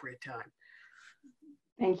the appropriate time.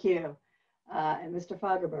 Thank you. And Mr.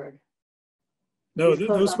 Fagerberg. No,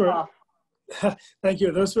 those were, thank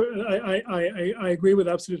you. Those were, I agree with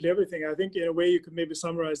absolutely everything. I think in a way you could maybe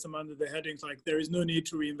summarize them under the headings like there is no need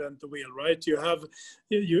to reinvent the wheel, right? You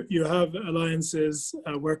have alliances,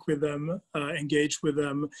 work with them, engage with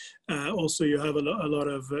them. Also, you have a lot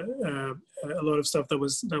of stuff that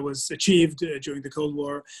was achieved during the Cold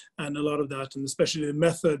War, and a lot of that, and especially the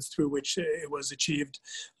methods through which it was achieved,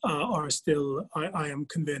 are still, I am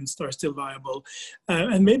convinced, are still viable.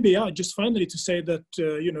 And maybe, just finally to say that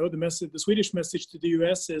the Swedish Swedish message to the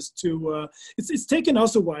US is to, it's taken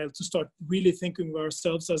us a while to start really thinking of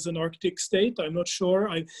ourselves as an Arctic state. I'm not sure.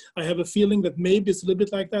 I have a feeling that maybe it's a little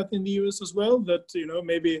bit like that in the US as well, that, you know,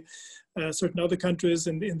 maybe certain other countries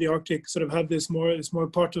in the Arctic sort of have this more, it's more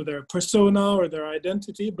part of their persona or their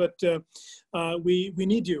identity, but we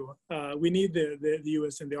need you. We need the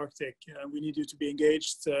US in the Arctic. We need you to be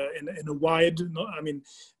engaged in a wide, I mean,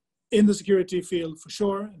 in the security field for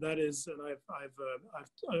sure, that is, and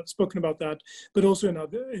I've spoken about that, but also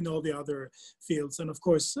in all the other fields. And of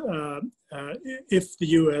course, if the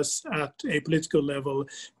US at a political level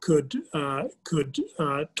could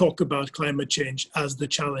talk about climate change as the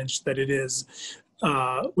challenge that it is,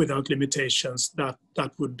 without limitations,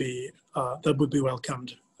 that would be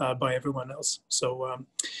welcomed by everyone else. So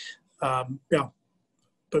yeah,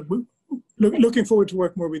 but looking forward to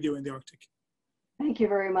work more with you in the Arctic. Thank you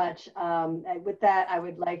very much. With that, I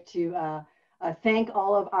would like to thank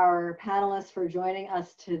all of our panelists for joining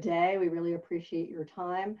us today. We really appreciate your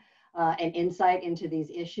time and insight into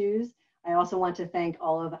these issues. I also want to thank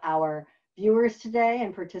all of our viewers today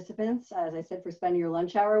and participants, as I said, for spending your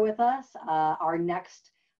lunch hour with us. Our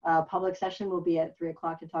next public session will be at 3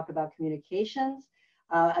 o'clock to talk about communications.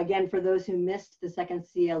 Again, for those who missed the second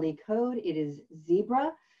CLE code, it is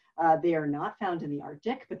Zebra. They are not found in the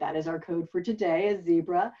Arctic, but that is our code for today, is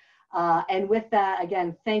Zebra. And with that,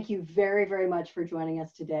 again, thank you very, very much for joining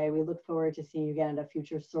us today. We look forward to seeing you again at a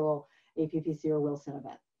future Searle APPC or Wilson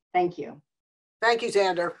event. Thank you. Thank you,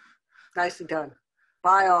 Xander. Nicely done.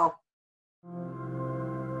 Bye all.